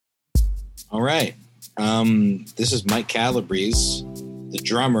All right. This is Mike Calabrese, the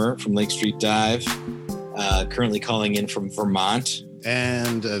drummer from Lake Street Dive, currently calling in from Vermont.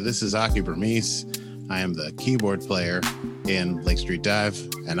 And this is Akie Bermiss. I am the keyboard player in Lake Street Dive,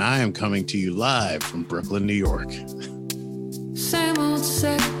 and I am coming to you live from Brooklyn, New York. Same old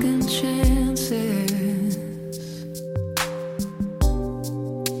second chances.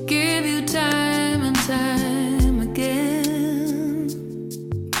 Give you time and time again.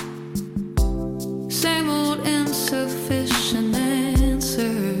 Same old insufficient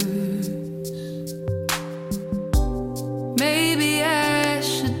answers. Maybe I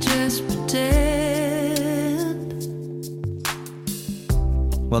should just pretend.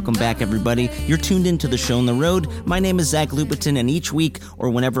 Welcome back, everybody. You're tuned into the show on the road. My name is Zach Lupetin, and each week, or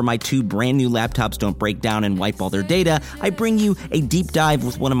whenever my two brand new laptops don't break down and wipe all their data, I bring you a deep dive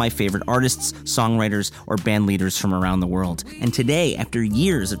with one of my favorite artists, songwriters, or band leaders from around the world. And today, after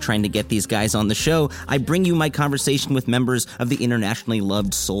years of trying to get these guys on the show, I bring you my conversation with members of the internationally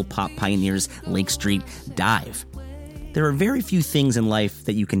loved soul pop pioneers Lake Street Dive. There are very few things in life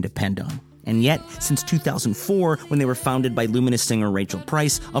that you can depend on. And yet, since 2004, when they were founded by luminous singer Rachael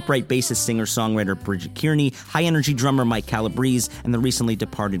Price, upright bassist singer-songwriter Bridget Kearney, high-energy drummer Mike Calabrese, and the recently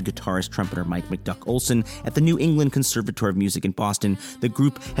departed guitarist-trumpeter Mike McDuck Olsen, at the new England Conservatory of Music in Boston, the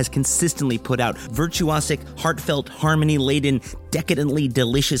group has consistently put out virtuosic, heartfelt, harmony-laden, decadently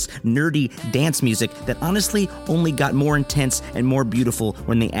delicious, nerdy dance music that honestly only got more intense and more beautiful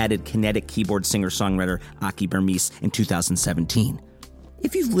when they added kinetic keyboard singer-songwriter Akie Bermiss in 2017.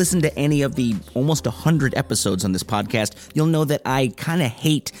 If you've listened to any of the almost 100 episodes on this podcast, you'll know that I kind of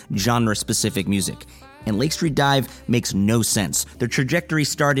hate genre-specific music. And Lake Street Dive makes no sense. Their trajectory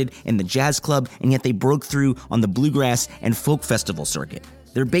started in the jazz club, and yet they broke through on the bluegrass and folk festival circuit.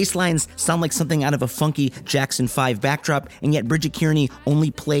 Their bass lines sound like something out of a funky Jackson 5 backdrop, and yet Bridget Kearney only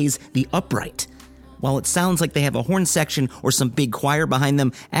plays the upright. While it sounds like they have a horn section or some big choir behind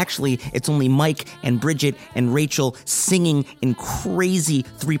them, actually, it's only Mike and Bridget and Rachael singing in crazy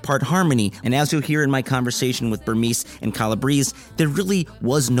three-part harmony. And as you'll hear in my conversation with Bermiss and Calabrese, there really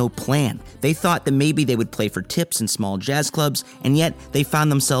was no plan. They thought that maybe they would play for tips in small jazz clubs, and yet they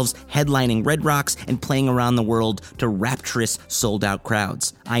found themselves headlining Red Rocks and playing around the world to rapturous, sold-out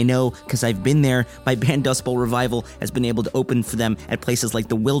crowds. I know, because I've been there. My band Dust Bowl Revival has been able to open for them at places like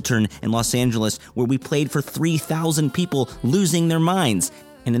the Wiltern in Los Angeles, where we played for 3,000 people losing their minds.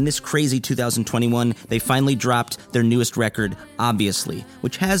 And in this crazy 2021, they finally dropped their newest record, Obviously,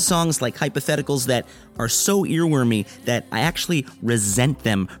 which has songs like Hypotheticals that are so earwormy that I actually resent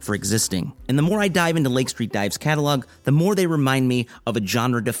them for existing. And the more I dive into Lake Street Dive's catalog, the more they remind me of a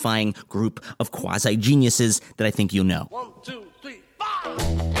genre-defying group of quasi-geniuses that I think you'll know. 1, 2, 3, 4.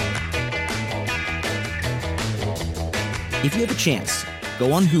 If you have a chance,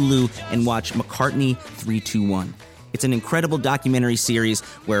 go on Hulu and watch McCartney 321. It's an incredible documentary series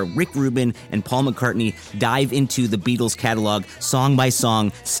where Rick Rubin and Paul McCartney dive into the Beatles catalog song by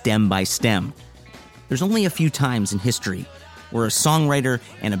song, stem by stem. There's only a few times in history where a songwriter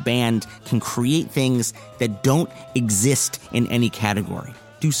and a band can create things that don't exist in any category.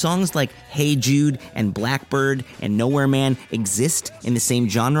 Do songs like Hey Jude and Blackbird and Nowhere Man exist in the same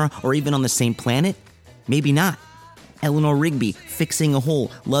genre or even on the same planet? Maybe not. Eleanor Rigby, Fixing a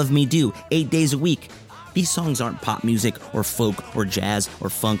Hole, Love Me Do, 8 Days a Week. These songs aren't pop music or folk or jazz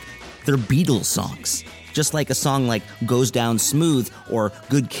or funk. They're Beatles songs. Just like a song like Goes Down Smooth or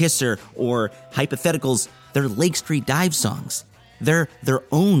Good Kisser or Hypotheticals, they're Lake Street Dive songs. They're their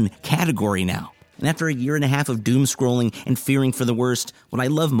own category now. And after a year and a half of doom scrolling and fearing for the worst, what I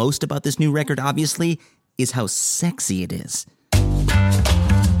love most about this new record, obviously, is how sexy it is.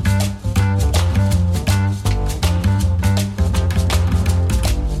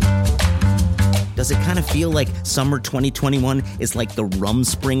 Does it kind of feel like summer 2021 is like the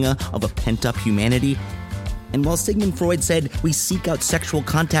Rumspringa of a pent-up humanity? And while Sigmund Freud said we seek out sexual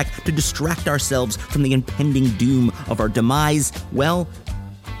contact to distract ourselves from the impending doom of our demise, well,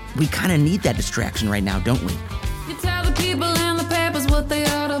 we kind of need that distraction right now, don't we? You tell the people and the papers what they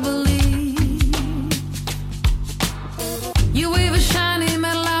ought to believe. You weave a shiny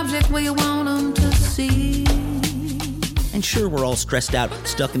metal object where you want them to see. And sure, we're all stressed out,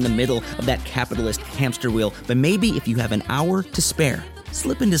 stuck in the middle of that capitalist hamster wheel, but maybe if you have an hour to spare,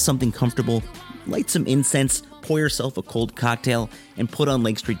 slip into something comfortable, light some incense, pour yourself a cold cocktail, and put on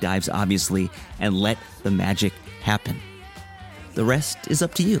Lake Street Dives, obviously, and let the magic happen. The rest is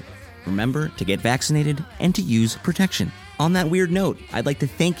up to you. Remember to get vaccinated and to use protection. On that weird note, I'd like to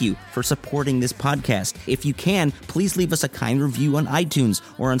thank you for supporting this podcast. If you can, please leave us a kind review on iTunes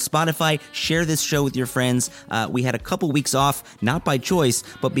or on Spotify. Share this show with your friends. We had a couple weeks off, not by choice,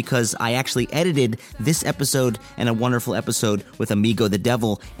 but because I actually edited this episode and a wonderful episode with Amigo the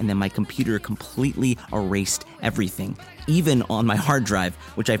Devil, and then my computer completely erased everything, even on my hard drive,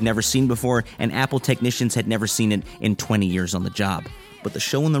 which I've never seen before, and Apple technicians had never seen it in 20 years on the job. But the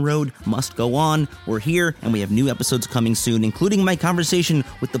show on the road must go on. We're here, and we have new episodes coming soon, including my conversation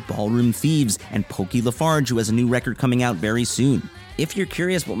with the Ballroom Thieves and Pokey Lafarge, who has a new record coming out very soon. If you're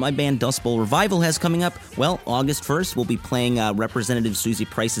curious what my band Dust Bowl Revival has coming up, well, August 1st, we'll be playing Representative Susie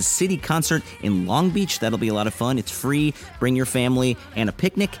Price's City Concert in Long Beach. That'll be a lot of fun. It's free. Bring your family and a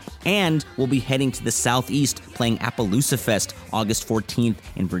picnic. And we'll be heading to the Southeast playing Appaloosa Fest August 14th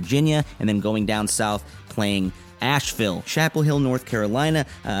in Virginia, and then going down south playing Asheville, Chapel Hill, North Carolina,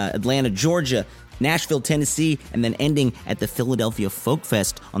 Atlanta, Georgia, Nashville, Tennessee, and then ending at the Philadelphia Folk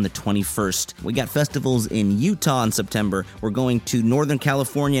Fest on the 21st. We got festivals in Utah in September. We're going to Northern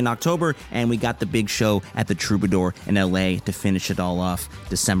California in October, and we got the big show at the Troubadour in LA to finish it all off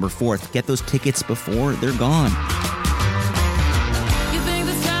December 4th. Get those tickets before they're gone. You think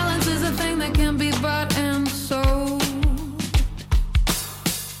the silence is a thing that can be bought and sold,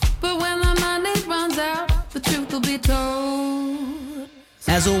 but when the money runs out, the truth will be told.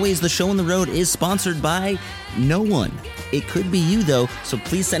 As always, the show on the road is sponsored by no one. It could be you, though, so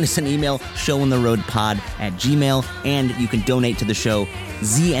please send us an email, showontheroadpod@gmail, and you can donate to the show,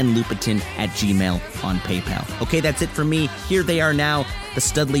 znlupitin@gmail on PayPal. Okay, that's it for me. Here they are now, the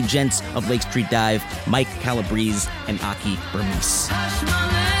Studley Gents of Lake Street Dive, Mike Calabrese and Akie Bermiss.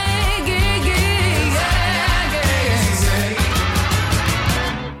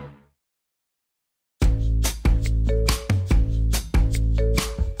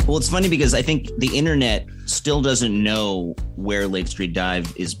 Well, it's funny because I think the internet still doesn't know where Lake Street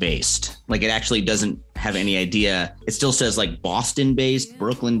Dive is based. Like, it actually doesn't have any idea. It still says like Boston-based,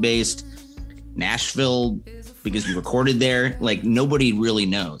 Brooklyn-based, Nashville, because we recorded there. Like, nobody really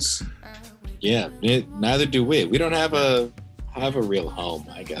knows. Yeah, neither do we. We don't have a real home,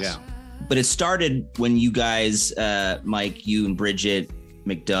 I guess. Yeah. But it started when you guys, Mike, you and Bridget,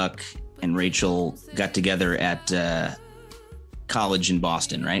 McDuck, and Rachel got together at college in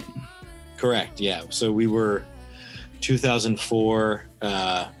Boston, right? Correct, yeah. So we were 2004,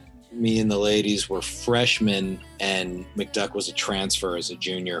 me and the ladies were freshmen, and McDuck was a transfer as a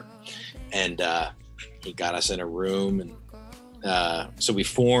junior, and he got us in a room, and so we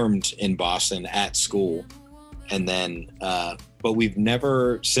formed in Boston at school, and then but we've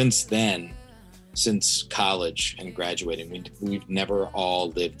never since college and graduating, we've never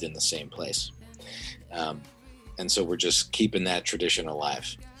all lived in the same place, and so we're just keeping that tradition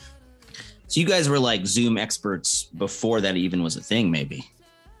alive. So you guys were like Zoom experts before that even was a thing, maybe.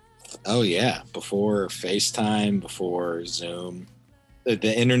 Oh yeah, before FaceTime, before Zoom,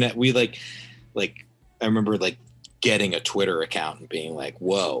 the internet. We like I remember like getting a Twitter account and being like,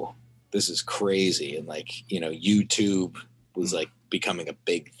 "Whoa, this is crazy!" And like, YouTube was like becoming a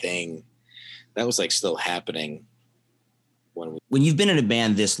big thing. That was like still happening when you've been in a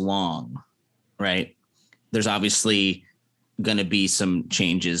band this long, right? There's obviously going to be some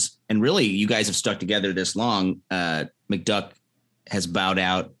changes, and really, you guys have stuck together this long. McDuck has bowed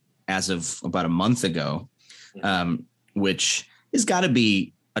out as of about a month ago, which has got to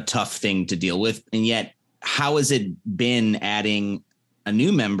be a tough thing to deal with. And yet, how has it been adding a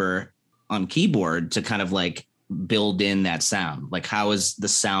new member on keyboard to kind of like build in that sound? Like, how has the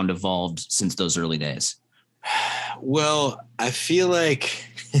sound evolved since those early days? Well, I feel like,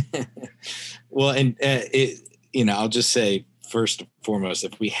 I'll just say first and foremost,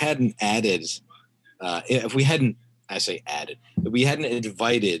 if we hadn't invited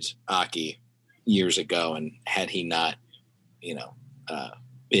Akie years ago, and had he not,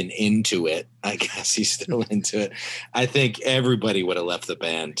 been into it, I guess he's still into it, I think everybody would have left the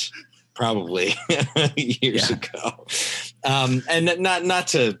band probably years ago. And not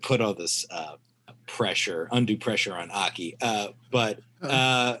to put all this undue pressure on Akie, but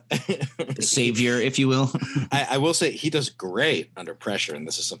the savior, if you will. I will say he does great under pressure, and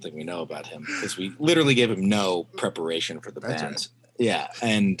this is something we know about him because we literally gave him no preparation for the band. Right. Yeah,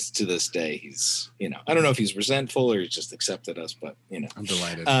 and to this day, he's, I don't know if he's resentful or he's just accepted us, but, I'm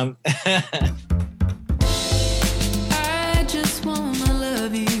delighted. I just wanna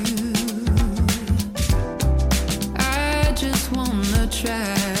love you. I just wanna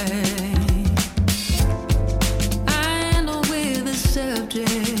try. I know we're the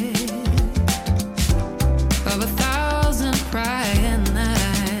subject of 1,000 crying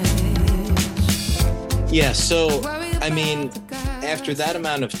nights. Yeah, so I mean, after that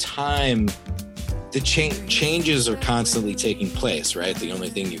amount of time, the changes are constantly taking place, right? The only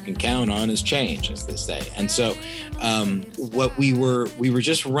thing you can count on is change, as they say. And so what we were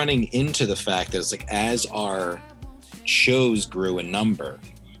just running into the fact that it's like, as our shows grew in number,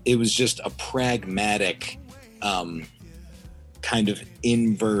 it was just a pragmatic kind of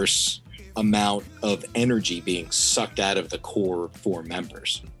inverse amount of energy being sucked out of the core 4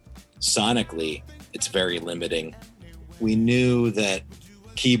 members. Sonically, it's very limiting. We knew that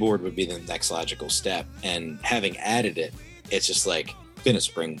keyboard would be the next logical step, and having added it, it's just like been a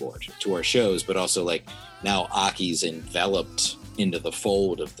springboard to our shows, but also like now Akie's enveloped into the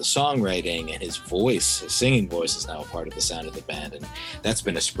fold of the songwriting, and his voice, his singing voice, is now a part of the sound of the band, and that's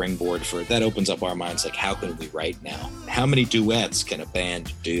been a springboard for that. Opens up our minds, like, how can we write now? How many duets can a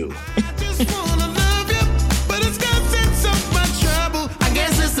band do? I just wanna love you, but it's got so much trouble. I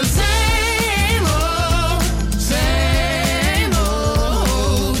guess it's the same old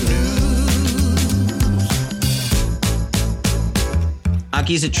news.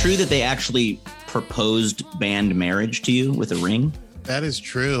 Akie, is it true that they actually proposed band marriage to you with a ring? That is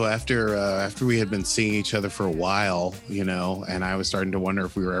true. After we had been seeing each other for a while, you know, and I was starting to wonder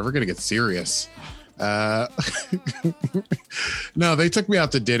if we were ever going to get serious. No, they took me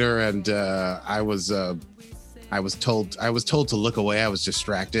out to dinner, and I was told to look away. I was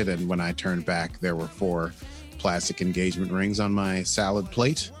distracted, and when I turned back, there were 4 plastic engagement rings on my salad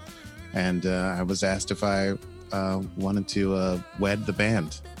plate, and I was asked if I wanted to wed the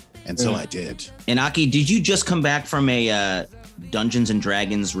band. And so I did. And Akie, did you just come back from a Dungeons and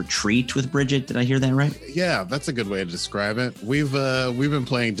Dragons retreat with Bridget? Did I hear that right? Yeah, that's a good way to describe it. We've been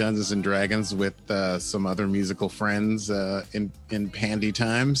playing Dungeons and Dragons with some other musical friends in pandy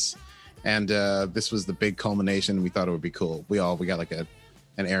times, and this was the big culmination. We thought it would be cool. We got like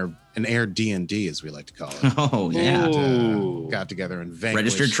an air D&D, as we like to call it. Oh yeah, and, got together and vanquished.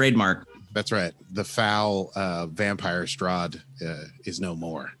 Registered trademark. That's right. The foul vampire Strahd is no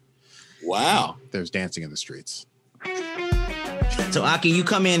more. Wow. There's dancing in the streets. So Akie, you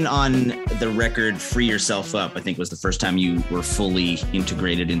come in on the record Free Yourself Up, I think was the first time you were fully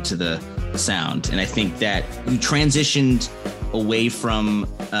integrated into the sound. And I think that you transitioned away from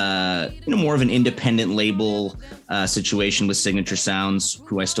more of an independent label situation with Signature Sounds,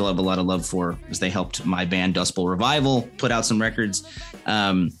 who I still have a lot of love for, as they helped my band Dust Bowl Revival put out some records.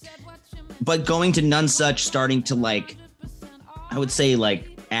 But going to None Such, starting to I would say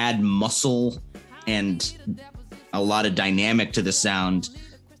add muscle and a lot of dynamic to the sound.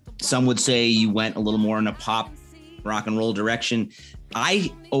 Some would say you went a little more in a pop rock and roll direction. I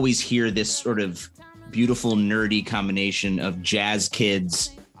always hear this sort of beautiful nerdy combination of jazz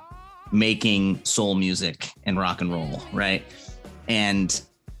kids making soul music and rock and roll, right? And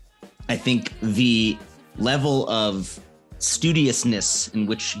I think the level of studiousness in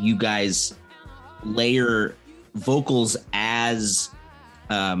which you guys layer vocals as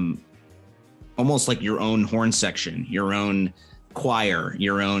almost like your own horn section, your own choir,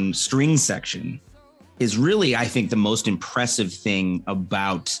 your own string section is really, I think, the most impressive thing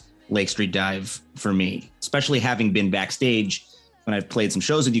about Lake Street Dive for me, especially having been backstage when I've played some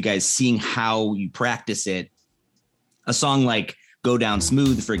shows with you guys, seeing how you practice it. A song like Go Down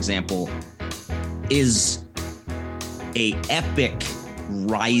Smooth, for example, is a epic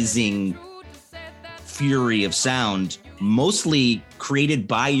rising fury of sound, mostly created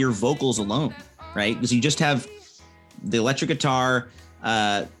by your vocals alone, right? Because you just have the electric guitar,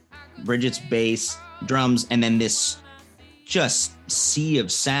 Bridget's bass, drums, and then this just sea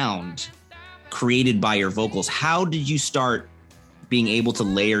of sound created by your vocals. How did you start being able to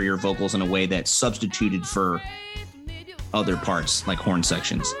layer your vocals in a way that substituted for other parts, like horn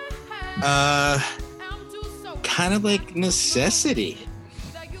sections? Kind of like necessity,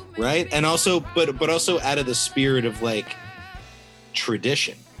 right? And also, but also out of the spirit of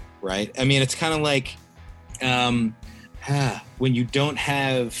tradition, right? I mean, it's kind of like when you don't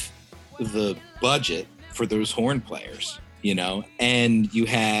have the budget for those horn players, and you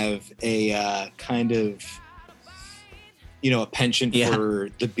have a kind of, a penchant for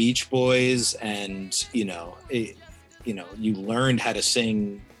the Beach Boys, and you learned how to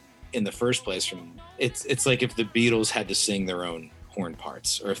sing in the first place from. It's like if the Beatles had to sing their own horn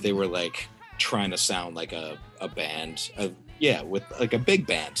parts, or if they were trying to sound like a band, with a big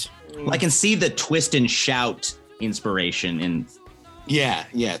band. Well, I can see the twist and shout inspiration in. Yeah,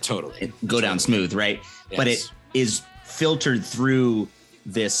 totally. Go Down Smooth, right? Yes. But it is filtered through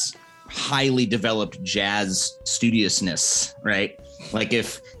this highly developed jazz studiousness, right? Like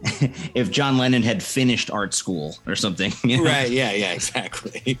if John Lennon had finished art school or something. You know? Right. Yeah,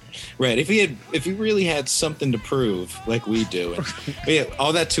 exactly. Right. If he really had something to prove like we do, and yeah,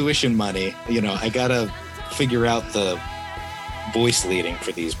 all that tuition money, I gotta figure out the voice leading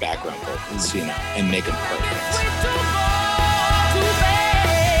for these background vocals, and make them perfect.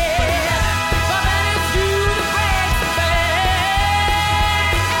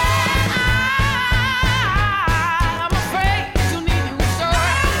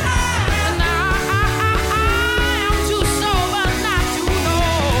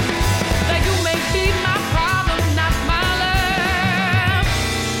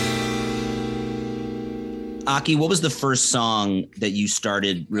 Akie, what was the first song that you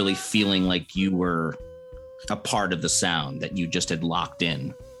started really feeling like you were a part of the sound, that you just had locked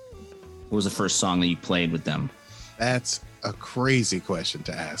in? What was the first song that you played with them? That's a crazy question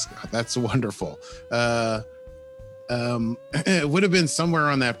to ask. That's wonderful. It would have been somewhere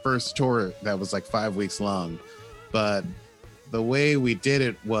on that first tour that was like 5 weeks long, but the way we did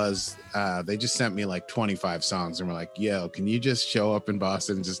it was they just sent me like 25 songs and were like, yo, can you just show up in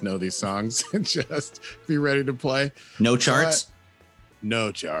Boston and just know these songs and just be ready to play? No charts?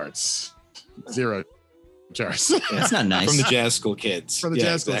 No charts. Zero charts. That's not nice. From the jazz school kids. From the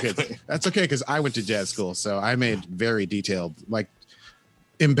jazz school kids. That's okay, because I went to jazz school, so I made very detailed, like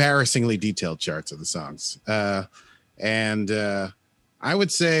embarrassingly detailed charts of the songs. And I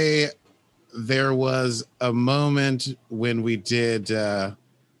would say there was a moment when we did, I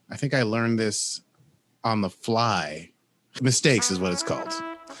think I learned this on the fly. Mistakes is what it's called.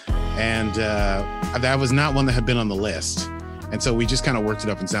 And that was not one that had been on the list. And so we just kind of worked it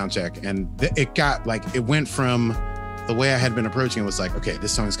up in sound check. And it got like, it went from the way I had been approaching it was like, okay,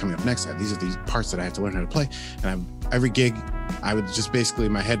 this song is coming up next. These are these parts that I have to learn how to play. And every gig, I would just basically,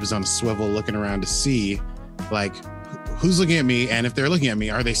 my head was on a swivel looking around to see like, who's looking at me? And if they're looking at me,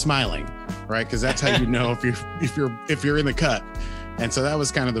 are they smiling? Right? Because that's how you know if you're in the cut. And so that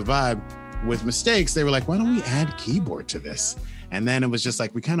was kind of the vibe. With Mistakes, they were like, why don't we add keyboard to this? And then it was just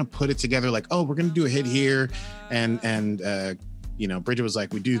like, we kind of put it together like, oh, we're going to do a hit here. And Bridget was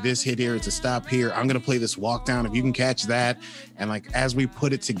like, we do this hit here. It's a stop here. I'm going to play this walk down if you can catch that. And like, as we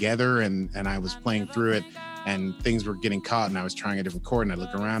put it together and I was playing through it and things were getting caught and I was trying a different chord and I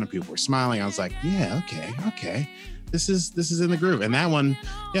look around and people were smiling. I was like, yeah, okay. This is in the groove. And that one,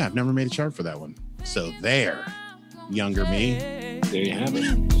 yeah, I've never made a chart for that one. So there, younger me. There you have it.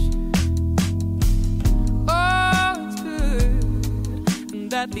 Oh, it's good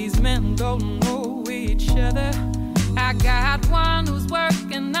that these men don't know each other. I got one who's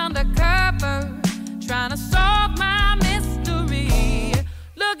working undercover, trying to solve my mystery.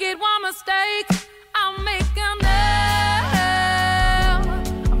 Look at one mistake I'm making now.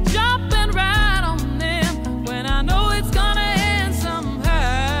 I'm jumping right on them when I know it's gonna end somehow.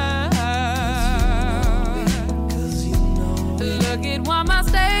 Look at one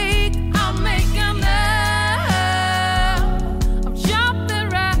mistake I'm making now. I'm jumping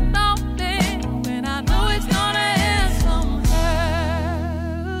right on them when I know it's gonna end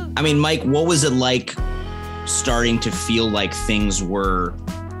somehow. I mean, Mike, what was it like starting to feel like things were,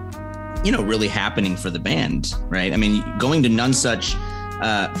 really happening for the band, right? I mean, going to None Such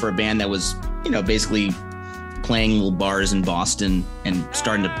for a band that was, basically playing little bars in Boston and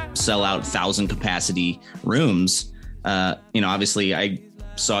starting to sell out 1,000 capacity rooms. Obviously I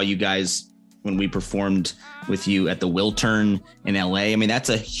saw you guys when we performed with you at the Wiltern in LA. I mean, that's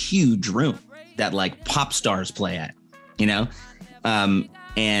a huge room that like pop stars play at,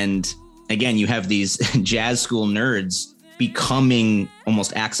 and again, you have these jazz school nerds becoming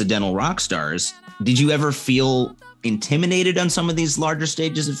almost accidental rock stars. Did you ever feel intimidated on some of these larger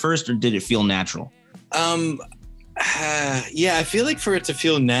stages at first, or did it feel natural? Yeah, I feel like for it to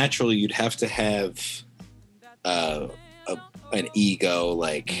feel natural, you'd have to have an ego,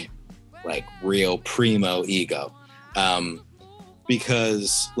 like real primo ego.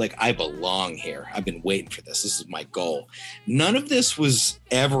 Because like I belong here. I've been waiting for this. This is my goal. None of this was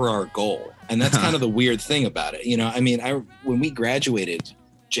ever our goal. And that's kind of the weird thing about it. When we graduated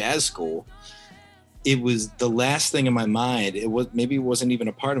jazz school, it was the last thing in my mind. It wasn't even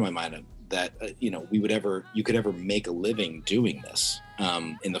a part of my mind that, you could ever make a living doing this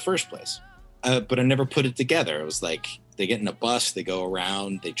in the first place. But I never put it together. It was like they get in a bus, they go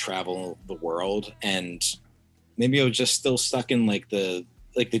around, they travel the world, and maybe I was just still stuck in like the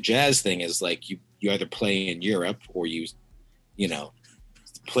jazz thing is like you either play in Europe or you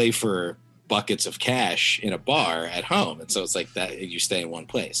play for buckets of cash in a bar at home. And so it's like that you stay in one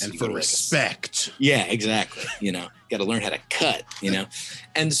place. And for respect. Yeah, exactly. Got to learn how to cut,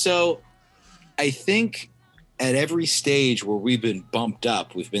 And so I think at every stage where we've been bumped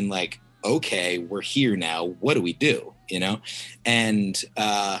up, we've been like, okay, we're here now. What do we do? You know? And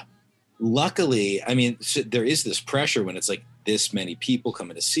luckily, I mean, so there is this pressure when it's like this many people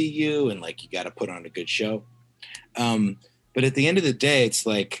coming to see you and like you got to put on a good show. But at the end of the day, it's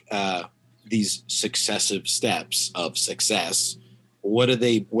like these successive steps of success. What are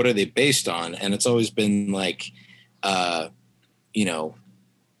they based on? And it's always been like, you know,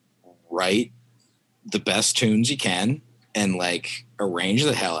 write the best tunes you can and like arrange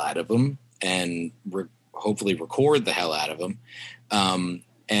the hell out of them and hopefully record the hell out of them.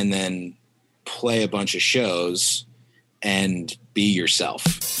 And then play a bunch of shows and be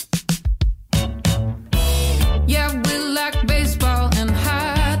yourself. Yeah, we like baseball and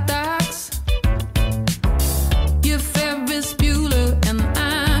hot dogs. You're Ferris Bueller and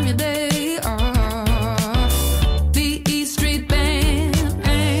I'm your day off. The E Street Band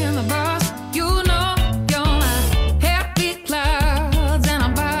and the boss. You know you're my happy clouds and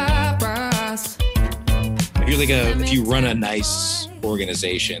I'm Bob Ross. If you run a nice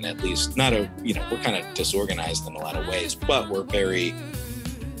organization, at least not a, you know, we're kind of disorganized in a lot of ways, but we're very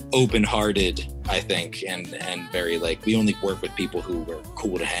open-hearted, I think, and very like, we only work with people who are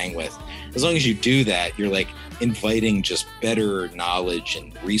cool to hang with. As long as you do that, you're like inviting just better knowledge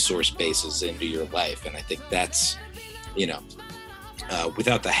and resource bases into your life. And I think that's, you know,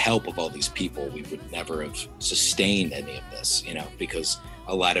 without the help of all these people, we would never have sustained any of this, you know, because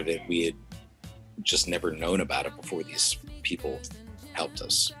a lot of it we had just never known about it before these people helped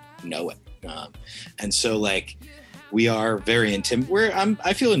us know it. And so like, we are very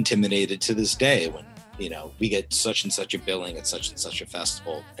I feel intimidated to this day when, you know, we get such and such a billing at such and such a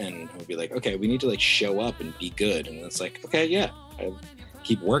festival and we'll be like, okay, we need to like show up and be good. And it's like, okay, yeah, I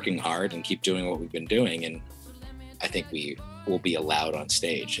keep working hard and keep doing what we've been doing. And I think we will be allowed on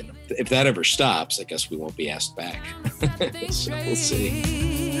stage. And if that ever stops, I guess we won't be asked back. So we'll see.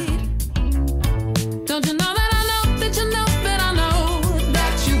 Don't you know that I know that you know that I know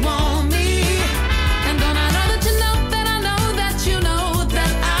that you want me? And don't I know that you know that I know that you know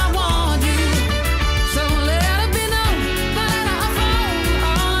that I want you? So let it be known, find out our phone.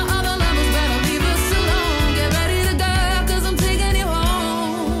 All other lovers better leave us alone. Get ready to go, 'cause I'm taking you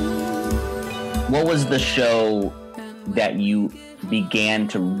home. What was the show that you began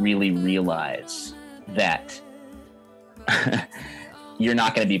to really realize that you're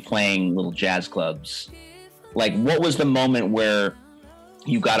not going to be playing little jazz clubs? Like, what was the moment where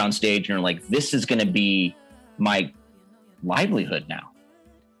you got on stage and you're like, this is going to be my livelihood now?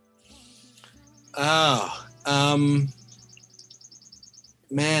 Oh,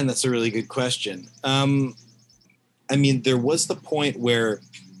 man, that's a really good question. I mean, there was the point where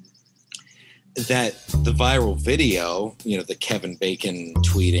that the viral video, you know, the Kevin Bacon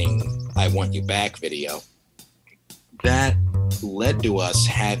tweeting, "I want you back" video, that led to us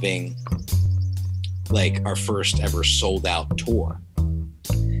having like our first ever sold out tour.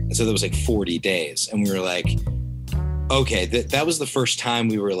 And so that was like 40 days. And we were like, okay, that was the first time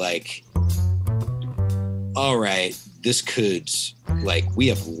we were like, all right, this could, like, we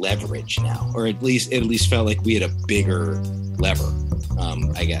have leverage now, or at least felt like we had a bigger lever,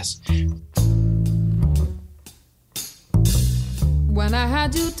 I guess. When I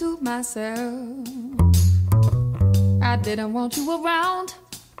had you to myself, I didn't want you around.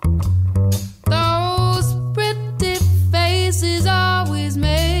 Those pretty faces always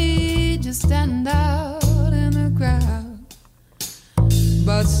made you stand out in the crowd.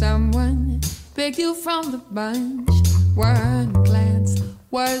 But someone picked you from the bunch. One glance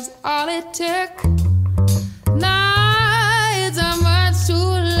was all it took. Now it's much too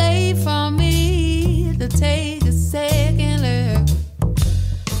late for me to take a second look.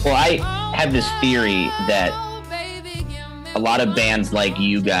 Well, I have this theory that a lot of bands like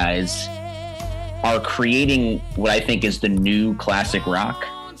you guys are creating what I think is the new classic rock.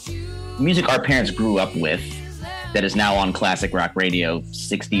 Music our parents grew up with that is now on classic rock radio,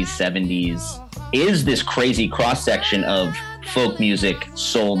 60s, 70s, is this crazy cross-section of folk music,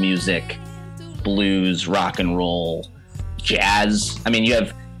 soul music, blues, rock and roll, jazz. I mean, you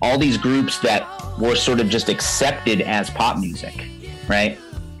have all these groups that were sort of just accepted as pop music, right?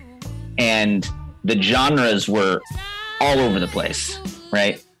 And the genres were all over the place,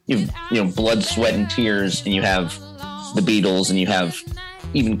 right? You know, Blood, Sweat, and Tears, and you have the Beatles, and you have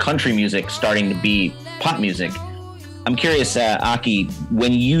even country music starting to be pop music. I'm curious, Akie,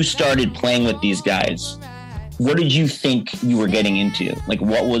 when you started playing with these guys, what did you think you were getting into? Like,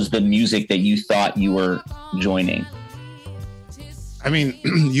 what was the music that you thought you were joining? I mean,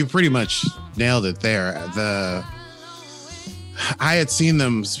 you pretty much nailed it there. I had seen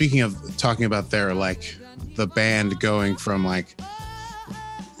them, speaking of talking about their, like, the band going from like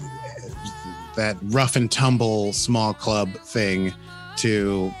that rough and tumble small club thing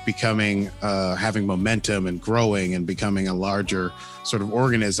to becoming having momentum and growing and becoming a larger sort of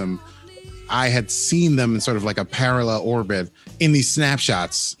organism. I had seen them in sort of like a parallel orbit in these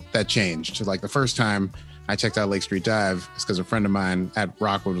snapshots that changed. Like the first time I checked out Lake Street Dive is because a friend of mine at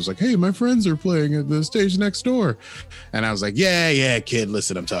Rockwood was like, hey, my friends are playing at the stage next door. And I was like, yeah, kid,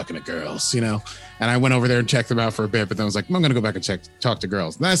 listen, I'm talking to girls, you know? And I went over there and checked them out for a bit, but then I was like, I'm going to go back and talk to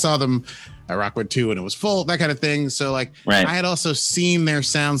girls. And I saw them at Rockwood too, and it was full, that kind of thing. So like, right. I had also seen their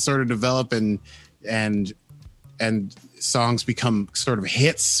sound sort of develop and songs become sort of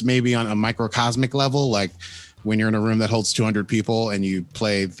hits, maybe on a microcosmic level, like when you're in a room that holds 200 people and you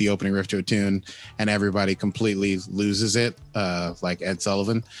play the opening riff to a tune and everybody completely loses it, like Ed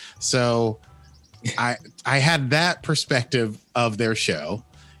Sullivan. So I had that perspective of their show.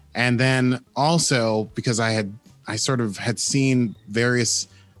 And then also because I sort of had seen various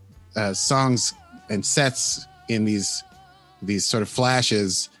songs and sets in these sort of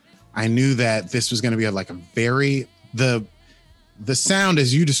flashes, I knew that this was going to be like a very, the sound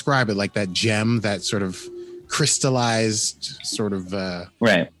as you describe it, like that gem, that sort of crystallized sort of,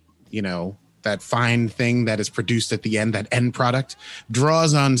 right. You know, that fine thing that is produced at the end, that end product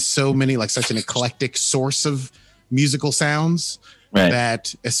draws on so many, like such an eclectic source of musical sounds. Right.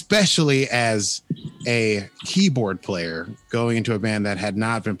 That especially as a keyboard player going into a band that had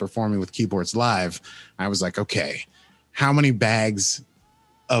not been performing with keyboards live, I was like, okay, how many bags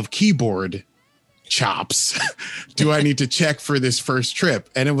of keyboard chops do I need to check for this first trip?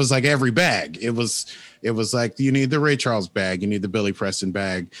 And it was like every bag. It was like, you need the Ray Charles bag, you need the Billy Preston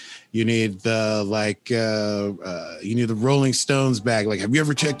bag, you need the you need the Rolling Stones bag. Like, have you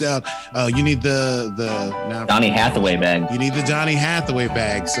ever checked out? You need the Donny Hathaway bag. You need the Donny Hathaway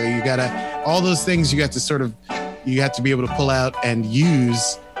bag. So you gotta, all those things you have to be able to pull out and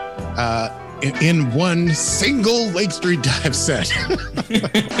use in one single Lake Street Dive set.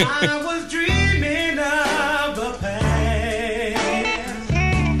 I was dreaming of the past,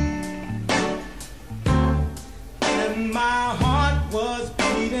 and my heart was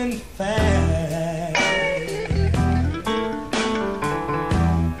beating fast.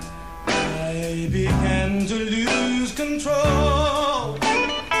 I began to lose control.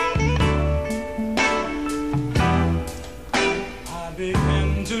 I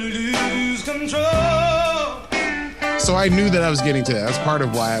began to lose control. So I knew that I was getting to that. That's part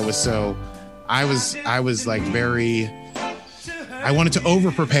of why I was like I wanted to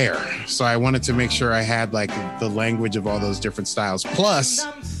over prepare. So I wanted to make sure I had like the language of all those different styles. Plus,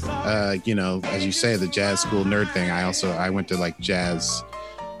 you know, as you say, the jazz school nerd thing. I went to like jazz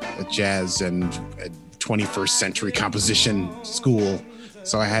and 21st century composition school.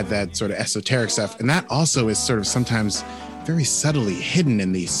 So I had that sort of esoteric stuff. And that also is sort of sometimes very subtly hidden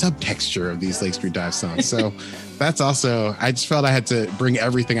in the subtexture of these Lake Street Dive songs. So that's also, I just felt I had to bring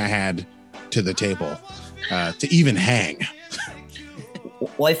everything I had to the table to even hang.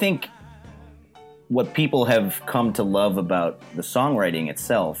 Well, I think what people have come to love about the songwriting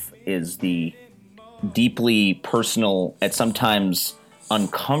itself is the deeply personal, at sometimes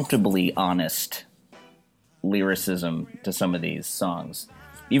uncomfortably honest lyricism to some of these songs.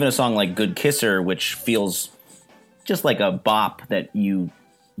 Even a song like Good Kisser, which feels just like a bop that you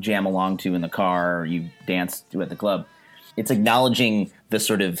jam along to in the car or you dance to at the club. It's acknowledging the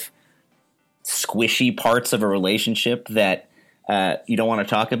sort of squishy parts of a relationship that you don't want to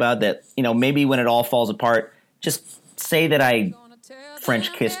talk about, that, you know, maybe when it all falls apart, just say that I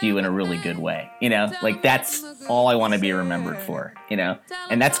French kissed you in a really good way, you know, like that's all I want to be remembered for, you know?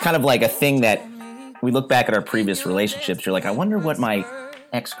 And that's kind of like a thing that we look back at our previous relationships. You're like, I wonder what my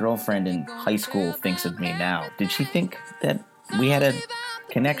ex-girlfriend in high school thinks of me now. Did she think that we had a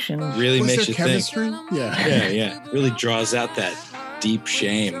connection? Really makes you chemistry? Think. Yeah. Really draws out that deep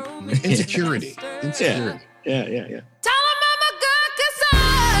shame. Insecurity. Yeah.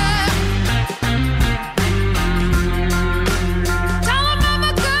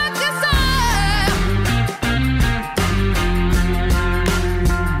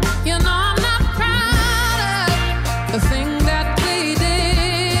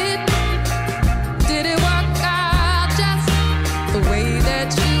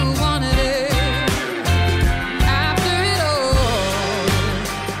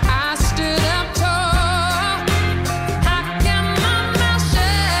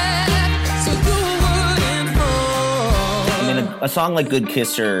 A song like Good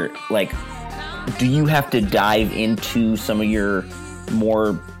Kisser, like, do you have to dive into some of your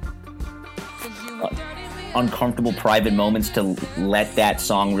more uncomfortable private moments to let that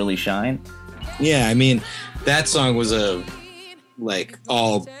song really shine? Yeah, I mean, that song was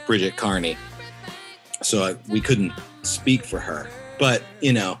all Bridget Kearney. So we couldn't speak for her. But,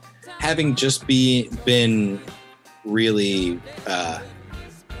 you know, having just been really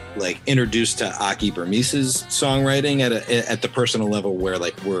introduced to Akie Bermiss's songwriting at the personal level where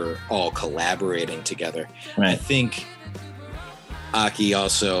like we're all collaborating together. Right. I think Akie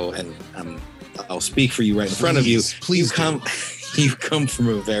also, and I'll speak for you right in front of you. Please you come from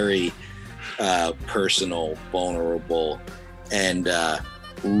a very personal, vulnerable, and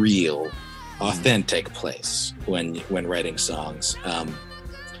real, authentic place when writing songs.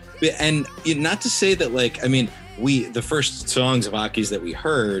 And not to say that the first songs of Akie's that we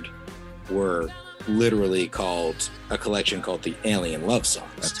heard were literally called a collection called the Alien Love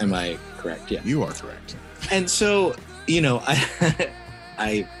Songs. Am I correct? Yeah, you are correct. And so, you know,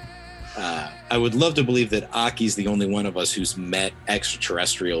 I would love to believe that Akie's the only one of us who's met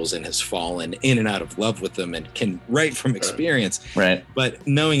extraterrestrials and has fallen in and out of love with them and can write from experience. Right. But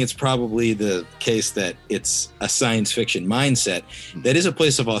knowing it's probably the case that it's a science fiction mindset, that is a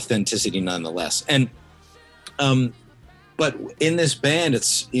place of authenticity nonetheless. And but in this band,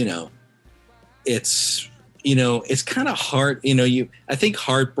 it's kind of hard. I think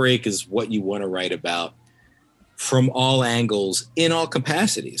heartbreak is what you want to write about from all angles in all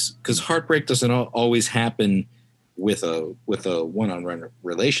capacities, because heartbreak doesn't always happen with a one-on-one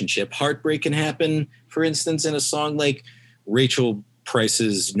relationship. Heartbreak can happen, for instance, in a song like Rachael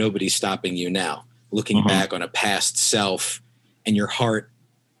Price's "Nobody's Stopping You Now," looking back on a past self, and your heart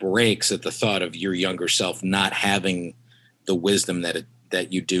breaks at the thought of your younger self not having the wisdom that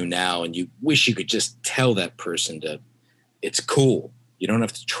you do now, and you wish you could just tell that person it's cool. You don't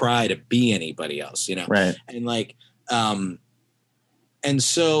have to try to be anybody else, you know? Right. And and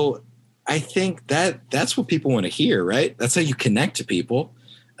so I think that's what people want to hear, right? That's how you connect to people.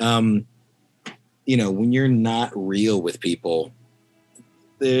 When you're not real with people,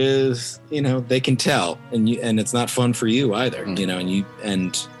 there's, they can tell, and it's not fun for you either, and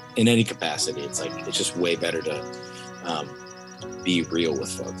in any capacity, it's just way better to be real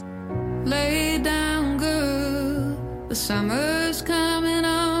with folks. Lay down, girl. The summer's coming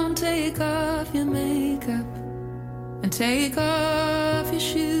on. Take off your makeup and take off your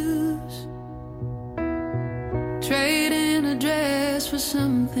shoes. Trade in a dress for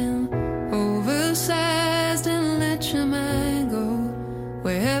something oversized and let your mind go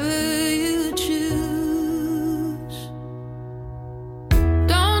wherever you choose.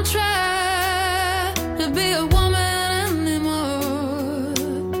 Don't try to be a woman anymore.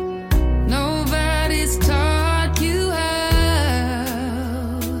 Nobody's taught you how.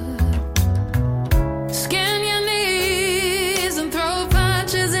 Scan your knees and throw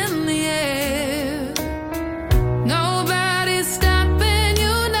punches in the air. Nobody's stopping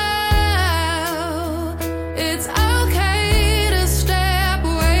you now. It's okay to step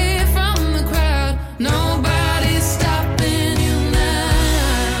away from the crowd. Nobody's stopping you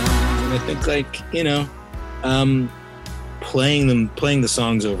now. And I think playing the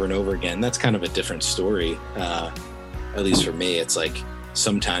songs over and over again, that's kind of a different story. At least for me, it's like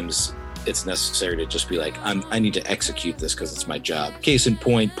sometimes it's necessary to just be like, I need to execute this because it's my job. Case in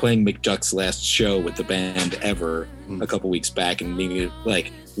point, playing McDuck's last show with the band ever a couple weeks back, and being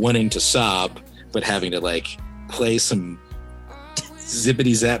wanting to sob, but having to play some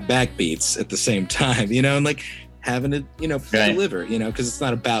zippity zap backbeats at the same time, and having to, deliver, because it's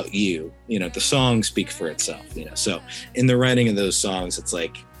not about you, the songs speak for itself, so in the writing of those songs, it's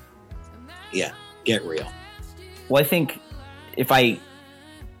get real. Well, I think if I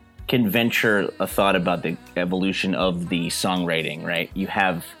can venture a thought about the evolution of the songwriting, right? You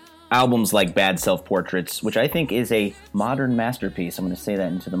have albums like Bad Self-Portraits, which I think is a modern masterpiece. I'm going to say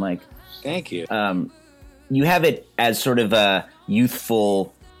that into the mic. Thank you. You have it as sort of a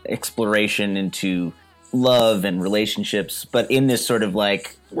youthful exploration into love and relationships, but in this sort of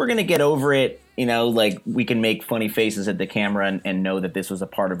we're going to get over it, we can make funny faces at the camera and know that this was a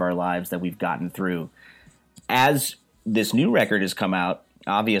part of our lives that we've gotten through. As this new record has come out,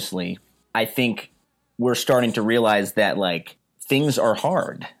 obviously, I think we're starting to realize that things are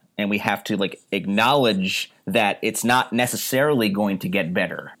hard, and we have to acknowledge that it's not necessarily going to get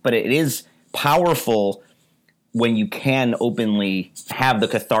better, but it is powerful when you can openly have the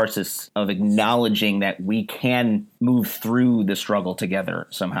catharsis of acknowledging that we can move through the struggle together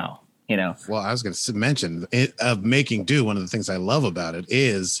somehow, Well, I was going to mention of making do. One of the things I love about it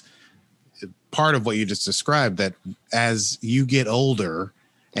is part of what you just described, that as you get older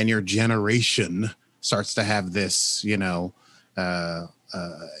and your generation starts to have this, a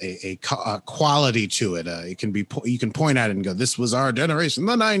quality to it. It can be, you can point at it and go, this was our generation.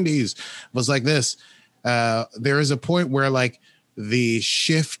 The 90s was like this. there is a point where like the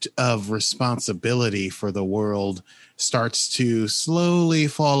shift of responsibility for the world starts to slowly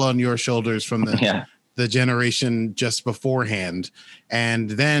fall on your shoulders from the generation just beforehand. And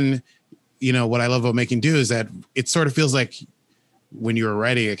then, you know, what I love about making do is that it sort of feels like when you were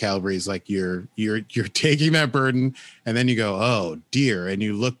writing a Calabrese, like you're taking that burden and then you go, oh dear. And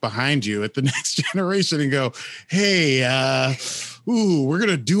you look behind you at the next generation and go, hey, we're going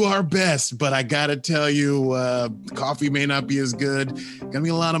to do our best, but I got to tell you, coffee may not be as good. Gonna be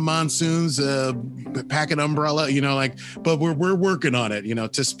a lot of monsoons, pack an umbrella, you know, like, but we're working on it, you know,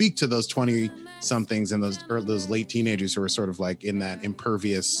 to speak to those 20 somethings and those late teenagers who are sort of like in that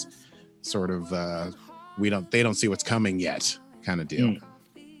impervious sort of, they don't see what's coming yet kind of deal.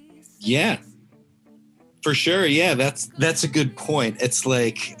 Yeah, for sure. Yeah, that's a good point. It's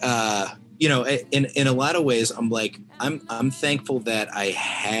like, you know, in a lot of ways, I'm like, I'm thankful that I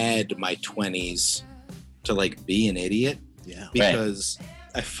had my 20s to like be an idiot. Yeah, because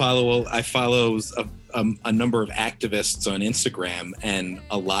I follow a number of activists on Instagram, and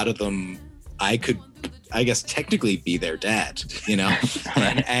a lot of them I could, I guess, technically be their dad. You know,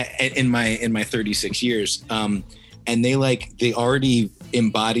 in my 36 years. And they already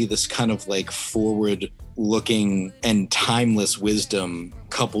embody this kind of like forward looking and timeless wisdom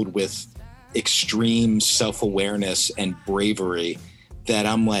coupled with extreme self-awareness and bravery that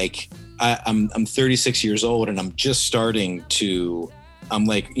I'm like, I'm 36 years old and I'm just starting to, I'm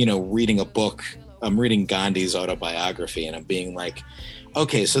like, you know, reading a book, I'm reading Gandhi's autobiography and I'm being like,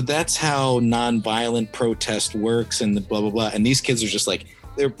 okay, so that's how nonviolent protest works and the blah, blah, blah. And these kids are just like,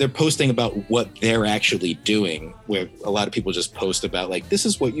 they're posting about what they're actually doing, where a lot of people just post about like, this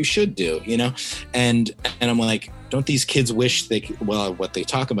is what you should do, you know? And I'm like, don't these kids wish they could, well, what they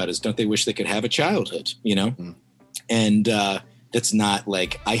talk about is, don't they wish they could have a childhood, you know? And that's not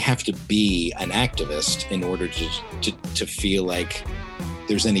like, I have to be an activist in order to feel like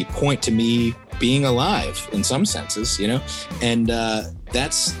there's any point to me being alive in some senses, you know? And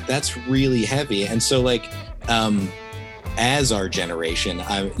that's really heavy. And so like, as our generation,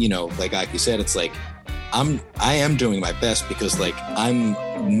 I, you know, like Akie said, it's like I am doing my best because like I'm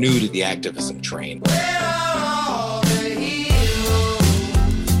new to the activism train.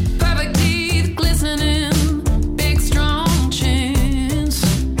 Perfect teeth glistening, big strong chins,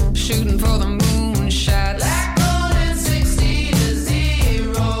 shooting for the moonshot. Black golden 60 to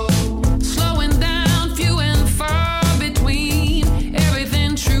 0, slowing down, few and far between.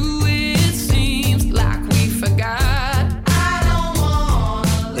 Everything true, it seems like we forgot.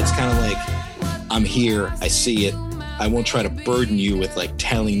 I'm here, I see it. I won't try to burden you with like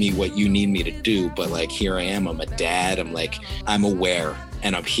telling me what you need me to do, but like here I am, I'm a dad, I'm like, I'm aware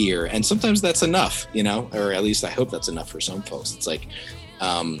and I'm here. And sometimes that's enough, you know, or at least I hope that's enough for some folks. It's like,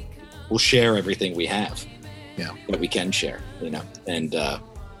 we'll share everything we have, that we can share, you know, and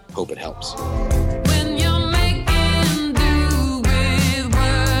hope it helps.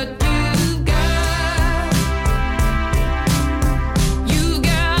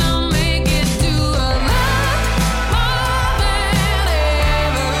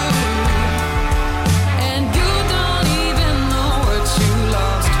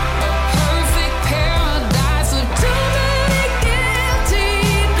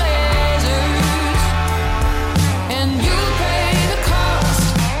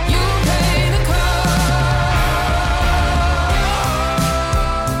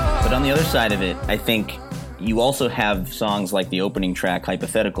 Side of it, I think you also have songs like the opening track,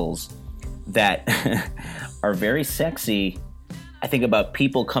 Hypotheticals, that are very sexy. I think about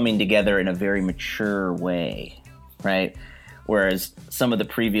people coming together in a very mature way, right? Whereas some of the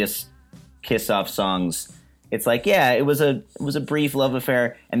previous Kiss Off songs, it's like, yeah, it was a brief love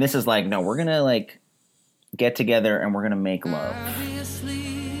affair, and this is like, no, we're gonna like get together and we're gonna make love.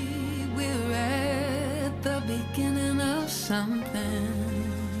 Obviously, we're at the beginning of something.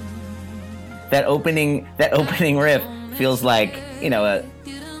 That opening riff feels like, you know,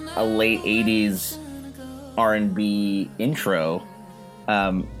 a late 80s R&B intro.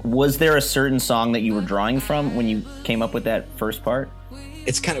 Was there a certain song that you were drawing from when you came up with that first part?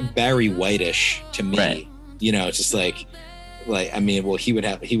 It's kind of Barry White-ish to me. Right. You know, it's just like I mean, well, he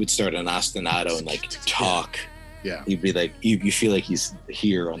would start an ostinato and like talk. Yeah. He'd be like, you feel like he's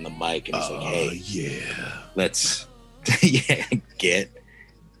here on the mic and he's like, hey, yeah, let's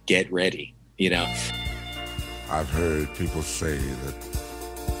get ready. You know, I've heard people say that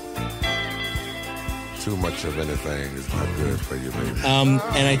too much of anything is not good for you, baby.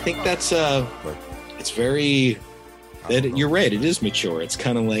 And I think that's it's very. You're right. It is mature. It's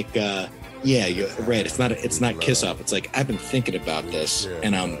kind of like, yeah, you're right. It's not Kiss Off. It's like I've been thinking about this,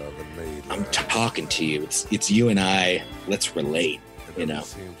 and I'm talking to you. It's you and I. Let's relate.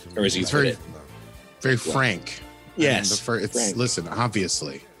 Or as you put it, very frank. Yes. Frank. Listen,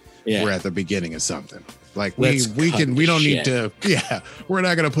 obviously, yeah. we're at the beginning of something. Like we don't need to. Yeah, we're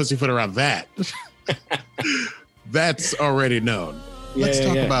not gonna pussyfoot around that. That's already known. Let's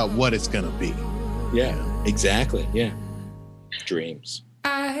talk about what it's gonna be. Yeah, exactly. Yeah, dreams.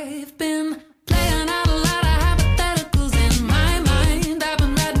 I've been playing out a lot of hypotheticals in my mind. I've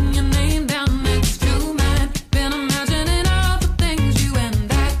been writing your name down next to mine. Been imagining all the things you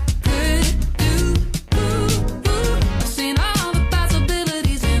and I could do. I've seen all the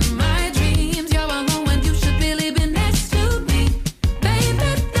possibilities in my dreams. You're alone when you should really be next to me. Baby,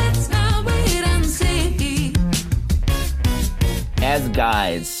 let's not wait and see. As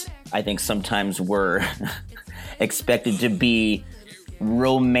guys, I think sometimes we're expected to be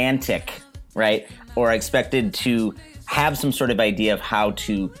romantic, right? Or expected to have some sort of idea of how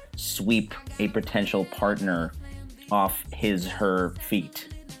to sweep a potential partner off her feet.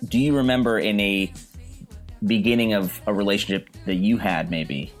 Do you remember in a beginning of a relationship that you had,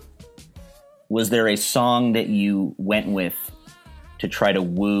 maybe, was there a song that you went with to try to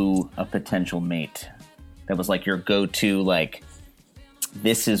woo a potential mate that was like your go-to, like,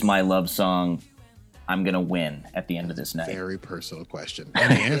 this is my love song, I'm going to win at the end of this night? Very personal question.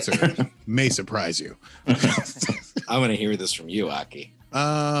 And the answer may surprise you. I want to hear this from you, Akie.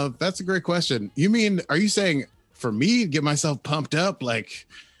 That's a great question. Are you saying for me to get myself pumped up? Like,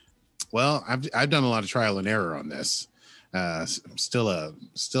 well, I've done a lot of trial and error on this. I'm still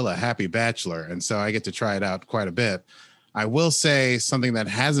a happy bachelor, and so I get to try it out quite a bit. I will say something that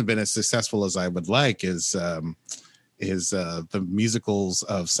hasn't been as successful as I would like is the musicals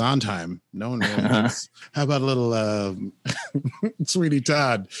of Sondheim. No one really knows. How about a little Sweetie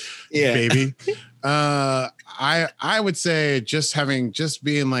Todd, baby? I would say just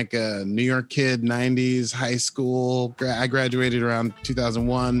being like a New York kid, 90s, high school. I graduated around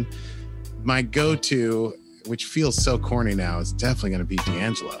 2001. My go-to, which feels so corny now, is definitely going to be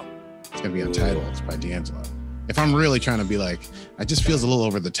D'Angelo. It's going to be Untitled. It's by D'Angelo. If I'm really trying to be like, it just feels a little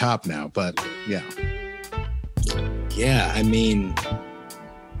over the top now, but yeah. Yeah, I mean,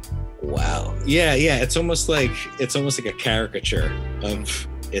 wow. Yeah. It's almost like a caricature of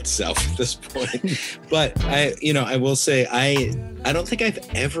itself at this point. But I will say I don't think I've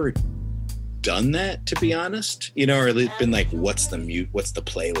ever done that, to be honest. Or at least been like, what's the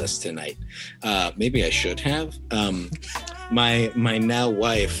playlist tonight? Maybe I should have. My now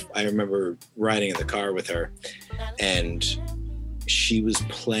wife, I remember riding in the car with her, and she was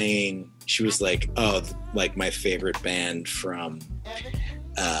playing. She was like, oh, like my favorite band from,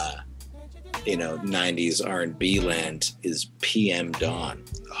 90s R&B land is PM Dawn.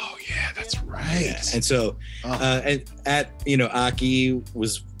 Oh yeah, that's right. Yeah. And so, Akie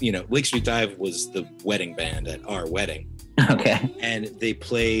was, Lake Street Dive was the wedding band at our wedding. Okay. And they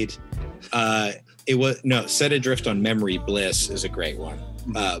played, Set Adrift on Memory Bliss is a great one,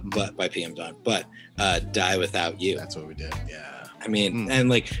 but by PM Dawn, but Die Without You. That's what we did. Yeah. I mean, and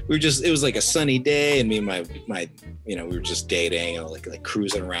like it was like a sunny day, and me and my we were just dating, like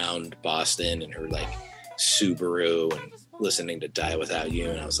cruising around Boston in her like Subaru and listening to Die Without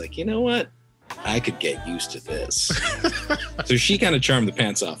You, and I was like, you know what, I could get used to this. So she kind of charmed the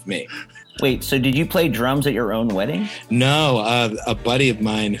pants off me. Wait, so did you play drums at your own wedding? No, a buddy of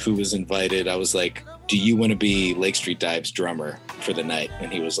mine who was invited, I was like, do you want to be Lake Street Dive's drummer for the night?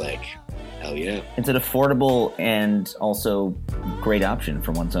 And he was like, hell yeah. It's an affordable and also great option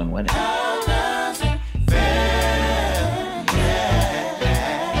for one's own wedding.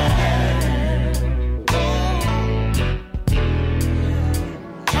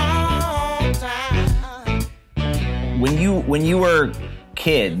 When you were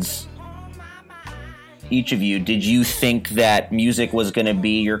kids, each of you, did you think that music was going to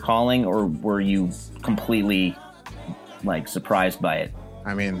be your calling, or were you completely like surprised by it?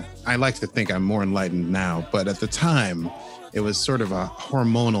 I mean, I like to think I'm more enlightened now, but at the time, it was sort of a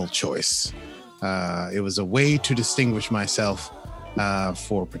hormonal choice. It was a way to distinguish myself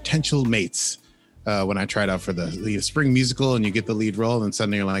for potential mates. When I tried out for the lead spring musical and you get the lead role and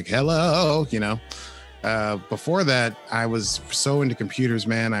suddenly you're like, hello, Before that, I was so into computers,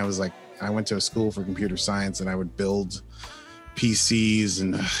 man. I went to a school for computer science and I would build PCs,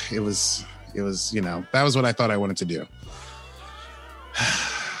 and it was, that was what I thought I wanted to do.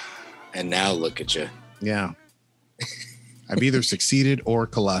 And now look at you. Yeah. I've either succeeded or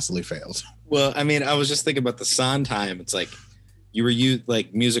colossally failed. Well, I mean, I was just thinking about the Sondheim. It's like,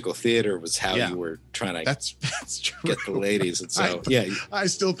 like musical theater was how you were trying to that's true. get the ladies. And so, I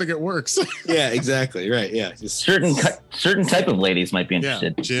still think it works. Yeah, exactly. Right. Yeah. Just certain type of ladies might be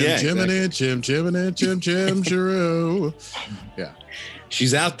interested. Jim Chiroo. Yeah.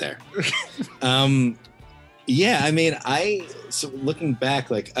 She's out there. Yeah. I mean, so looking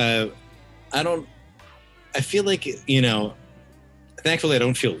back, like, I feel like, thankfully I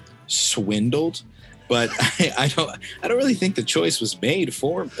don't feel swindled. But I don't really think the choice was made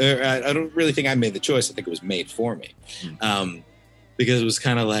for me. I don't really think I made the choice. I think it was made for me. Because it was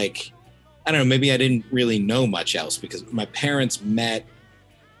kind of like, I don't know, maybe I didn't really know much else because my parents met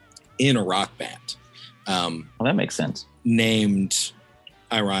in a rock band. Well, that makes sense. Named,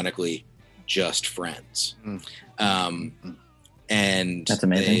 ironically, Just Friends. And that's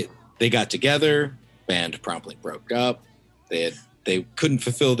amazing. They got together, band promptly broke up. They couldn't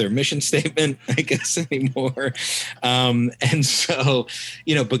fulfill their mission statement, I guess, anymore. And so,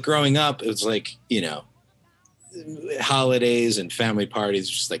 but growing up, it was like, holidays and family parties,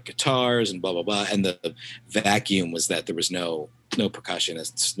 just like guitars and blah, blah, blah. And the vacuum was that there was no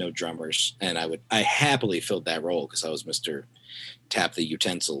percussionists, no drummers. And I happily filled that role because I was Mr. Tap the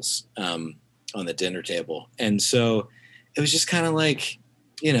Utensils on the dinner table. And so it was just kind of like,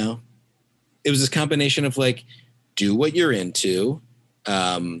 it was this combination of like, do what you're into,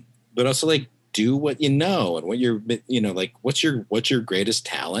 but also like do what you know and what you're, like what's your greatest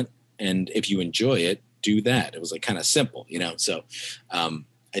talent, and if you enjoy it, do that. It was like kind of simple, So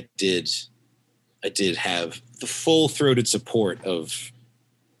I did have the full-throated support of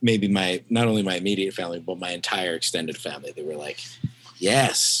maybe not only my immediate family but my entire extended family. They were like,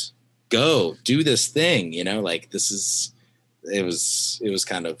 "Yes, go do this thing," Like this is. It was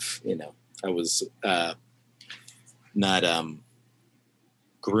kind of I was. Not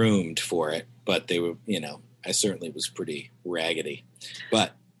groomed for it, but they were, I certainly was pretty raggedy,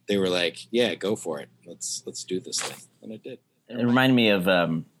 but they were like, yeah, go for it. Let's do this thing. And I did. It reminded me of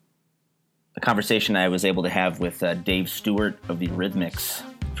a conversation I was able to have with Dave Stewart of the Rhythmics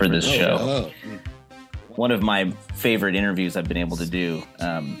for this show. Oh. One of my favorite interviews I've been able to do.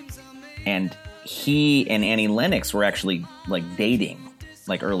 And he and Annie Lennox were actually like dating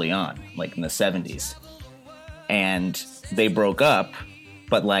like early on, like in the 70s. And they broke up,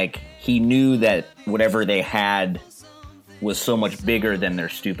 but like he knew that whatever they had was so much bigger than their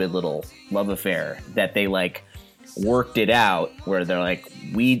stupid little love affair that they like worked it out where they're like,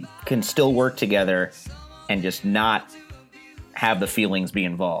 we can still work together and just not have the feelings be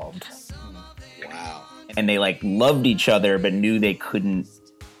involved. Wow. And they like loved each other, but knew they couldn't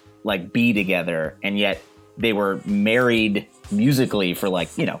like be together. And yet they were married musically for like,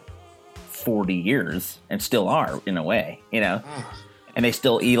 40 years and still are in a way, and they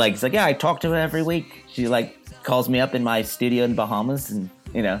still he's like, yeah, I talk to her every week. She like calls me up in my studio in Bahamas, and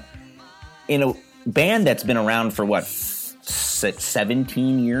in a band that's been around for what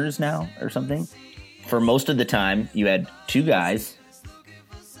 17 years now or something. For most of the time you had two guys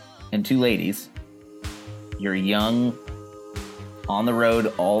and two ladies. You're young, on the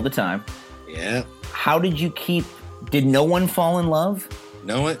road all the time. Yeah. How did no one fall in love?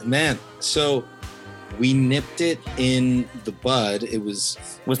 No one, man. So we nipped it in the bud. It was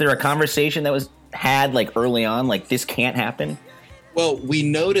there a conversation that was had like early on, like this can't happen? Well, we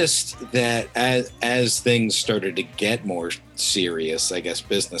noticed that as things started to get more serious, I guess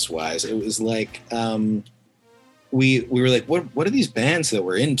business wise, it was like we were like, what are these bands that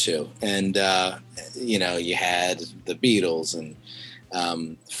we're into? And you had the Beatles and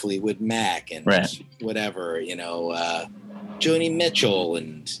Fleetwood Mac and whatever, Joni Mitchell,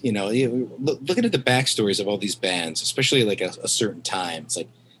 and looking at the backstories of all these bands, especially like a certain time. It's like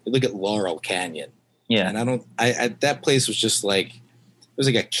you look at Laurel Canyon, and I that place was just like it was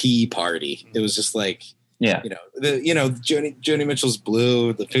like a key party. It was just like Joni Mitchell's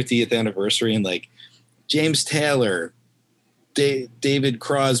Blue, the 50th anniversary, and like James Taylor, David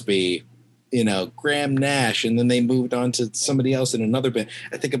Crosby, Graham Nash, and then they moved on to somebody else in another band.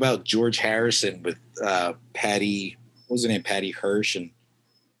 I think about George Harrison with Patty. What was her name? Patty Hirsch and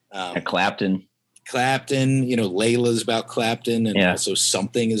Clapton. Layla's about Clapton, and also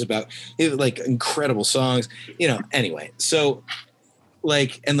Something is about like incredible songs. Anyway, so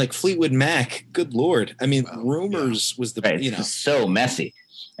like Fleetwood Mac. Good Lord, I mean, Rumors was the It's so messy.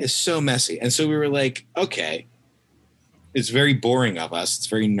 It's so messy, and so we were like, okay, it's very boring of us. It's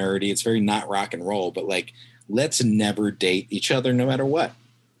very nerdy. It's very not rock and roll. But like, let's never date each other, no matter what.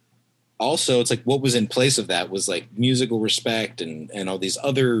 Also, it's like what was in place of that was like musical respect and all these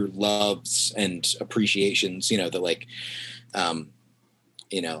other loves and appreciations, that like, I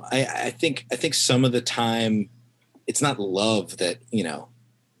think some of the time it's not love that, you know,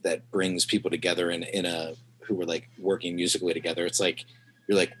 that brings people together who were like working musically together. It's like,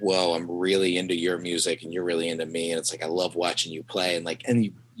 you're like, whoa, I'm really into your music and you're really into me. And it's like, I love watching you play. And like,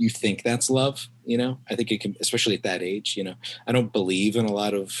 and you think that's love, you know, I think it can, especially at that age, you know, I don't believe in a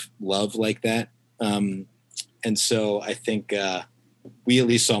lot of love like that. And so I think, we at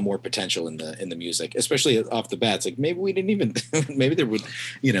least saw more potential in the music, especially off the bat. It's like, maybe we didn't even, maybe there would,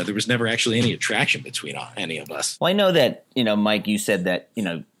 you know, there was never actually any attraction between any of us. Well, I know that, you know, Mike, you said that, you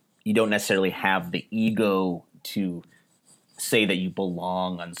know, you don't necessarily have the ego to say that you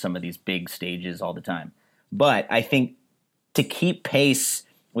belong on some of these big stages all the time. But I think to keep pace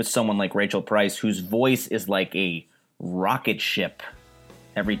with someone like Rachael Price, whose voice is like a rocket ship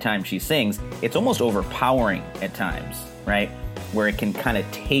every time she sings, it's almost overpowering at times, right? Where it can kind of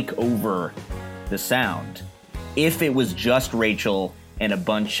take over the sound. If it was just Rachael and a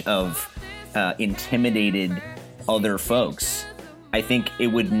bunch of intimidated other folks, I think it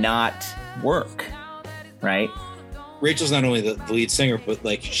would not work, right? Rachel's not only the lead singer, but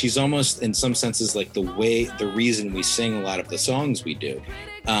like she's almost in some senses like the reason we sing a lot of the songs we do.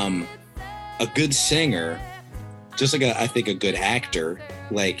 A good singer, just like I think a good actor,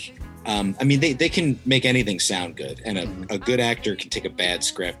 like, I mean, they can make anything sound good, and a good actor can take a bad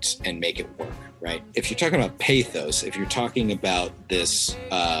script and make it work, right? If you're talking about pathos, if you're talking about this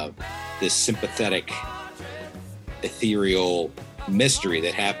sympathetic, ethereal mystery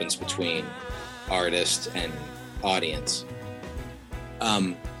that happens between artist and audience,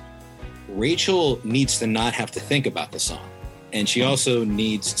 Rachael needs to not have to think about the song, and she also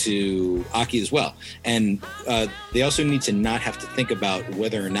needs to, Akie as well, and they also need to not have to think about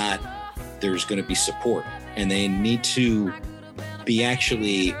whether or not there's going to be support, and they need to be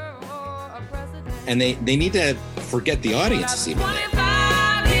actually, and they need to forget the audience is even there.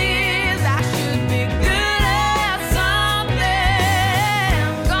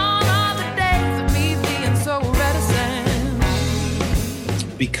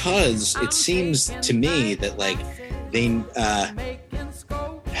 Because it seems to me that like the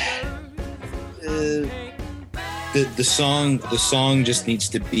song just needs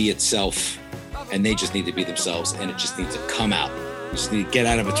to be itself, and they just need to be themselves, and it just needs to come out. You just need to get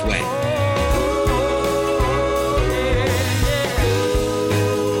out of its way.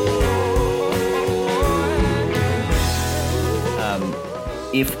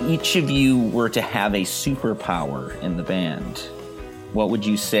 If each of you were to have a superpower in the band, what would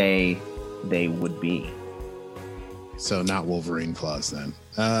you say they would be? So not Wolverine claws then.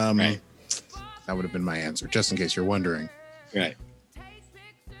 Right. That would have been my answer, just in case you're wondering. Right.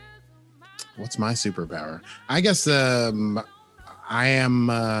 What's my superpower? I guess I am,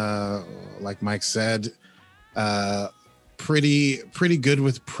 like Mike said, pretty good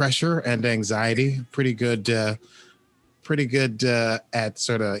with pressure and anxiety. Pretty good at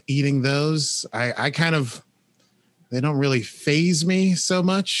sort of eating those. I kind of, they don't really faze me so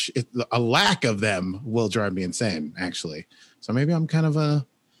much. A lack of them will drive me insane, actually. So maybe I'm kind of I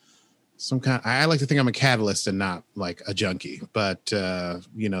like to think I'm a catalyst and not like a junkie, but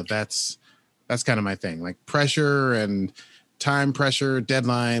you know, that's kind of my thing, like pressure and time pressure,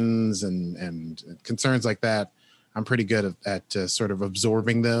 deadlines and concerns like that. I'm pretty good at sort of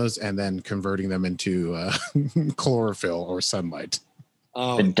absorbing those and then converting them into chlorophyll or sunlight.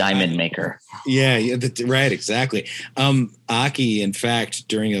 Oh, the diamond maker. Yeah, right, exactly. Akie, in fact,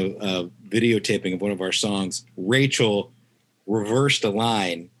 during a videotaping of one of our songs, Rachael reversed a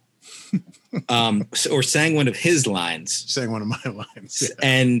line, or sang one of his lines. Sang one of my lines. Yeah.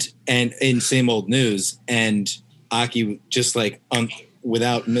 And in Same Old News, and Akie just like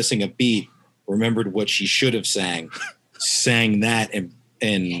without missing a beat, remembered what she should have sang that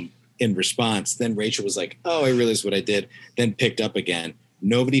in response. Then Rachael was like, "Oh, I realized what I did." Then picked up again.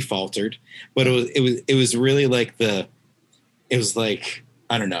 Nobody faltered, but it was really like it was like,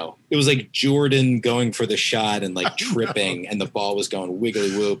 I don't know. It was like Jordan going for the shot and like tripping, and the ball was going wiggly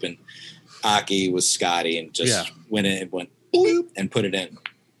whoop, and Akie was Scotty and just went in and went boop and put it in.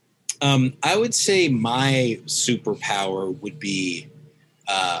 I would say my superpower would be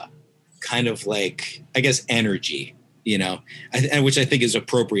kind of like, I guess, energy, you know, which I think is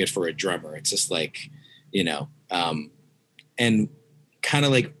appropriate for a drummer. It's just like, you know, and kind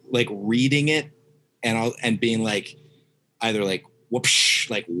of like reading it and being like either like whoopsh,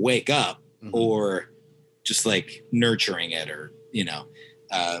 like wake up, or just like nurturing it, or, you know,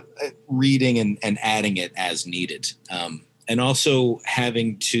 reading and adding it as needed. And also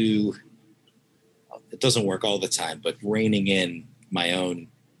having to, it doesn't work all the time, but reining in my own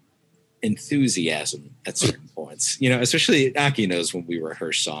enthusiasm at certain points, you know, especially Akie knows when we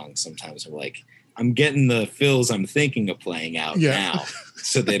rehearse songs, sometimes we're like, I'm getting the fills I'm thinking of playing out now,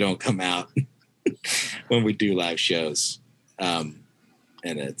 so they don't come out when we do live shows. And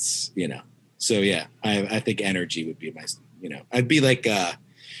it's, so yeah, I think energy would be my, I'd be like,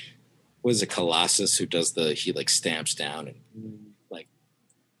 what is it, Colossus, who does he like stamps down and like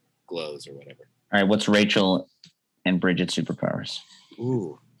glows or whatever. All right, what's Rachael and Bridget's superpowers?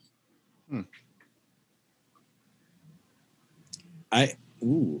 Ooh.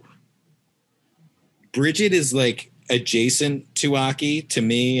 Bridget is like adjacent to Akie to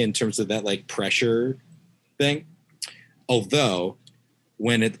me in terms of that like pressure thing. Although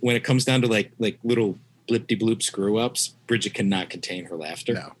when it comes down to like little blip-de-bloop screw-ups, Bridget cannot contain her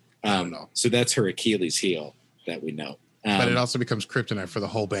laughter. No. So that's her Achilles heel that we know. But it also becomes kryptonite for the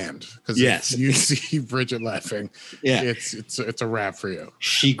whole band, because yes, if you see Bridget laughing, it's a wrap for you.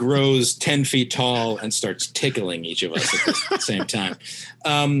 She grows 10 feet tall and starts tickling each of us at the same time.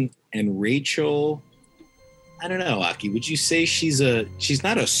 And Rachael, I don't know, Akie, would you say she's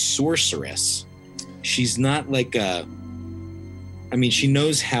not a sorceress? She's not like she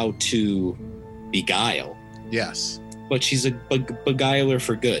knows how to beguile. Yes. But she's a beguiler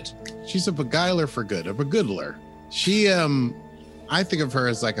for good. She's a beguiler for good, a begoodler. She, I think of her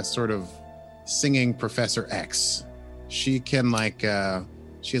as like a sort of singing Professor X. She can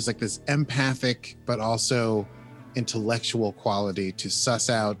she has like this empathic, but also intellectual quality to suss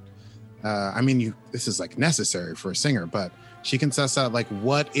out. This is like necessary for a singer, but she can suss out like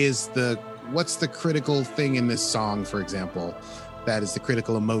what's the critical thing in this song, for example. That is the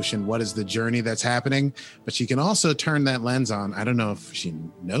critical emotion. What is the journey that's happening? But she can also turn that lens on. I don't know if she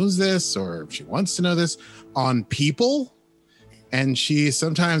knows this or if she wants to know this, on people. And she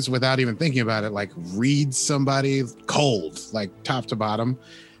sometimes, without even thinking about it, like reads somebody cold, like top to bottom.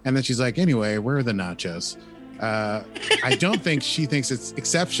 And then she's like, anyway, where are the nachos? I don't think she thinks it's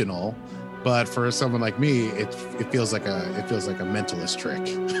exceptional, but for someone like me, it feels like a mentalist trick.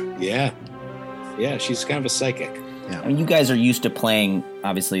 Yeah. Yeah, she's kind of a psychic. Yeah. I mean, you guys are used to playing,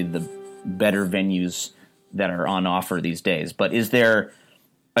 obviously, the better venues that are on offer these days. But is there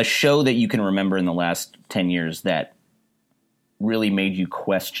a show that you can remember in the last 10 years that really made you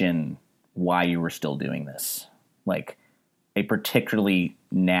question why you were still doing this? Like a particularly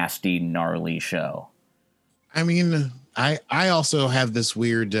nasty, gnarly show? I mean, I also have this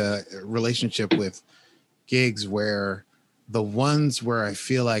weird relationship with gigs where the ones where I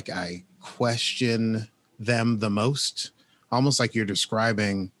feel like I question them the most, almost like you're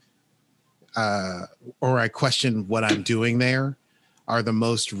describing, or I question what I'm doing there, are the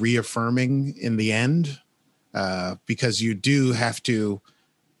most reaffirming in the end, because you have to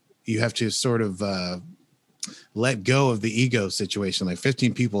sort of let go of the ego situation. Like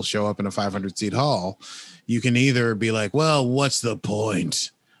 15 people show up in a 500-seat hall. You can either be like, well, what's the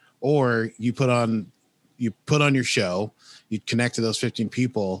point? Or you put on your show, you connect to those 15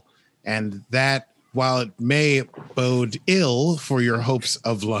 people, and that, while it may bode ill for your hopes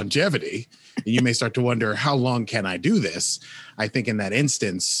of longevity, you may start to wonder, how long can I do this? I think in that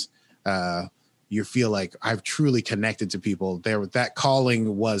instance, you feel like I've truly connected to people there. That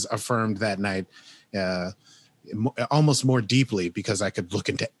calling was affirmed that night, almost more deeply, because I could look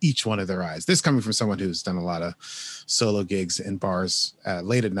into each one of their eyes. This coming from someone who's done a lot of solo gigs in bars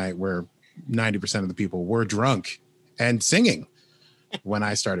late at night where 90% of the people were drunk and singing when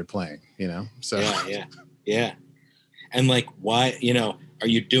I started playing, so yeah. And like, why, are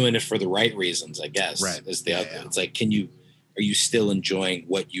you doing it for the right reasons? I guess, right. Is the other. It's like, are you still enjoying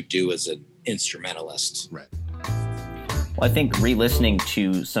what you do as an instrumentalist? Right. Well, I think re-listening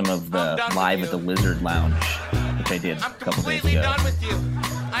to some of the live at the Lizard Lounge, which I did a couple days ago. I'm completely done with you.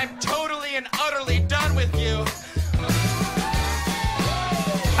 I'm totally and utterly done with you.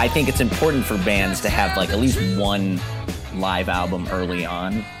 I think it's important for bands to have like at least one live album early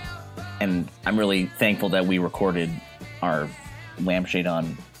on, and I'm really thankful that we recorded our Lampshade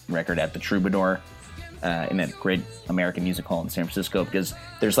On record at the Troubadour in that great American music hall in San Francisco, because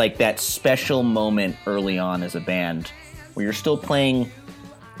there's like that special moment early on as a band where you're still playing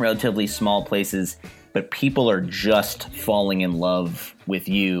relatively small places, but people are just falling in love with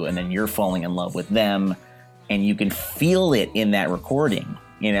you, and then you're falling in love with them, and you can feel it in that recording,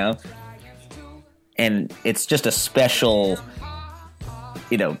 and it's just a special,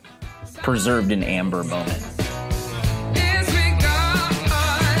 preserved in amber moment.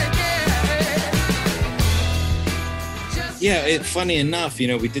 Yeah, funny enough,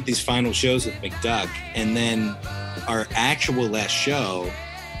 we did these final shows with McDuck, and then our actual last show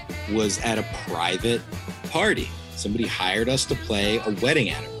was at a private party. Somebody hired us to play a wedding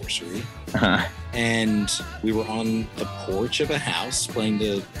anniversary. And we were on the porch of a house playing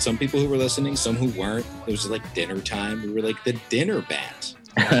to some people who were listening, some who weren't. It was like dinner time. We were like the dinner band.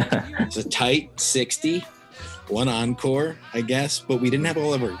 It was a tight 60, one encore, I guess. But we didn't have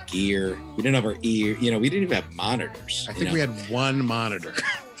all of our gear. We didn't have our ear. We didn't even have monitors. I think we had one monitor.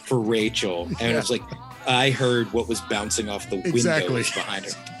 For Rachel. And it was like, I heard what was bouncing off the windows behind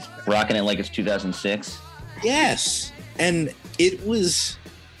her. Rocking it like it's 2006. Yes. And it was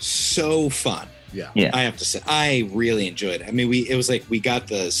so fun. Yeah. I have to say, I really enjoyed it. I mean, it was like we got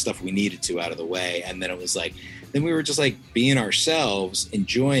the stuff we needed to out of the way. And then it was like, then we were just like being ourselves,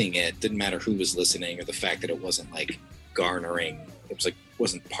 enjoying it. Didn't matter who was listening or the fact that it wasn't like garnering. It was like,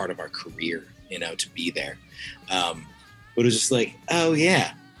 wasn't part of our career, to be there. But it was just like, oh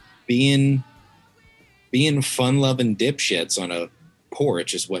yeah, being fun-loving dipshits on a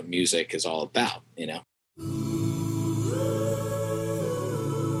porch is what music is all about,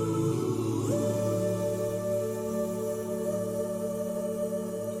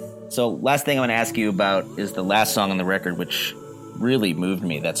 So last thing I want to ask you about is the last song on the record, which really moved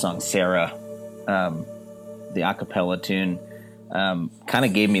me. That song, Sarah, the a-cappella tune, kind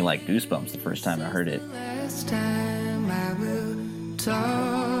of gave me like goosebumps the first time I heard it. Last time I will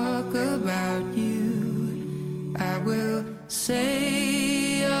talk about you, I will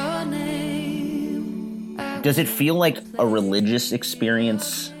say your name. Does it feel like a religious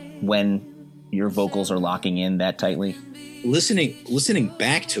experience when your vocals are locking in that tightly? Listening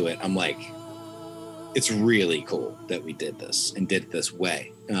back to it, I'm like, it's really cool that we did this and did it this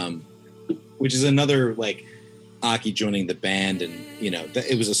way. Which is another like Akie joining the band, and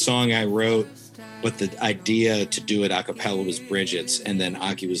it was a song I wrote, but the idea to do it a cappella was Bridget's, and then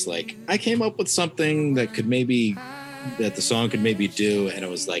Akie was like, I came up with something that the song could maybe do, and it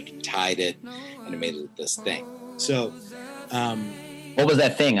was like tied it, and it made it this thing. So, what was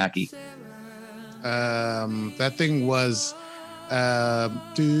that thing, Akie? That thing was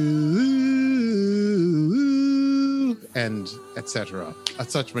and etc.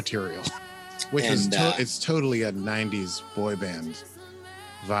 Such material, which is it's totally a 90s boy band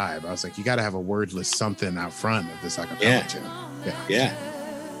vibe. I was like, you got to have a wordless something out front of this acapella tune. Yeah.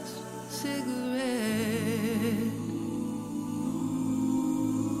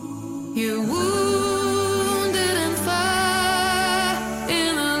 You wounded and far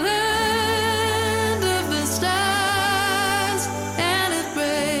in a land of the stars, and it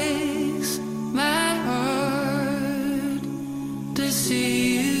breaks my heart to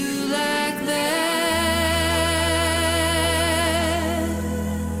see you like that.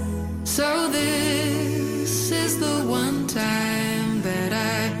 So this is the one time that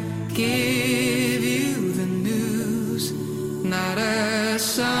I give you the news, not a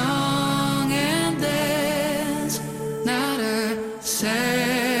song.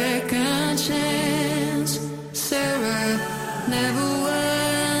 Second chance, Sarah never went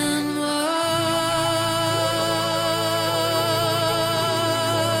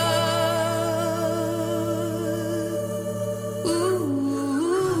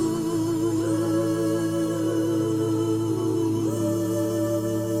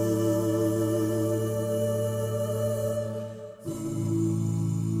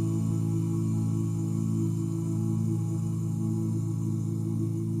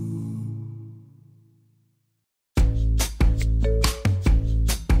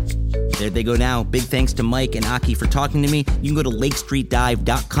There they go now. Big thanks to Mike and Akie for talking to me. You can go to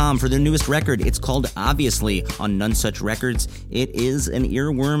lakestreetdive.com for their newest record. It's called Obviously on None Such Records. It is an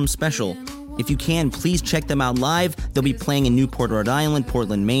earworm special. If you can, please check them out live. They'll be playing in Newport, Rhode Island,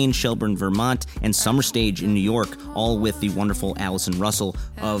 Portland, Maine, Shelburne, Vermont, and Summer Stage in New York, all with the wonderful Allison Russell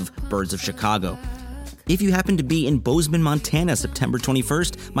of Birds of Chicago. If you happen to be in Bozeman, Montana, September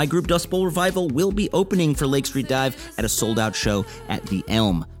 21st, my group Dust Bowl Revival will be opening for Lake Street Dive at a sold-out show at the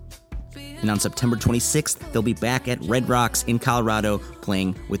Elm. And on September 26th, they'll be back at Red Rocks in Colorado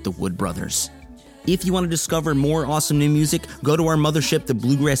playing with the Wood Brothers. If you want to discover more awesome new music, go to our mothership,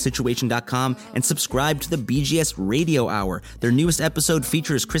 thebluegrasssituation.com, and subscribe to the BGS Radio Hour. Their newest episode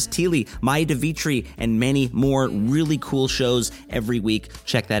features Chris Thiele, Maya DeVitri, and many more really cool shows every week.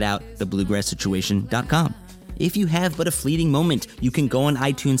 Check that out, thebluegrasssituation.com. If you have but a fleeting moment, you can go on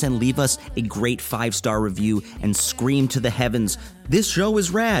iTunes and leave us a great 5-star review and scream to the heavens, "This show is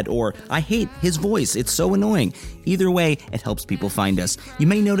rad," or "I hate his voice, it's so annoying." Either way, it helps people find us. You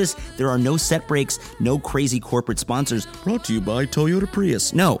may notice there are no set breaks, no crazy corporate sponsors, brought to you by Toyota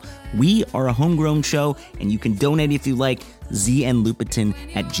Prius. No, we are a homegrown show, and you can donate if you like,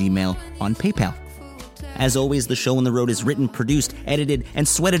 znlupitin@gmail on PayPal. As always, the show on the road is written, produced, edited, and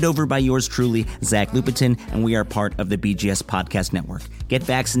sweated over by yours truly, Zach Lupetin, and we are part of the BGS Podcast Network. Get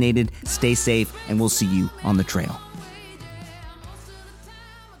vaccinated, stay safe, and we'll see you on the trail.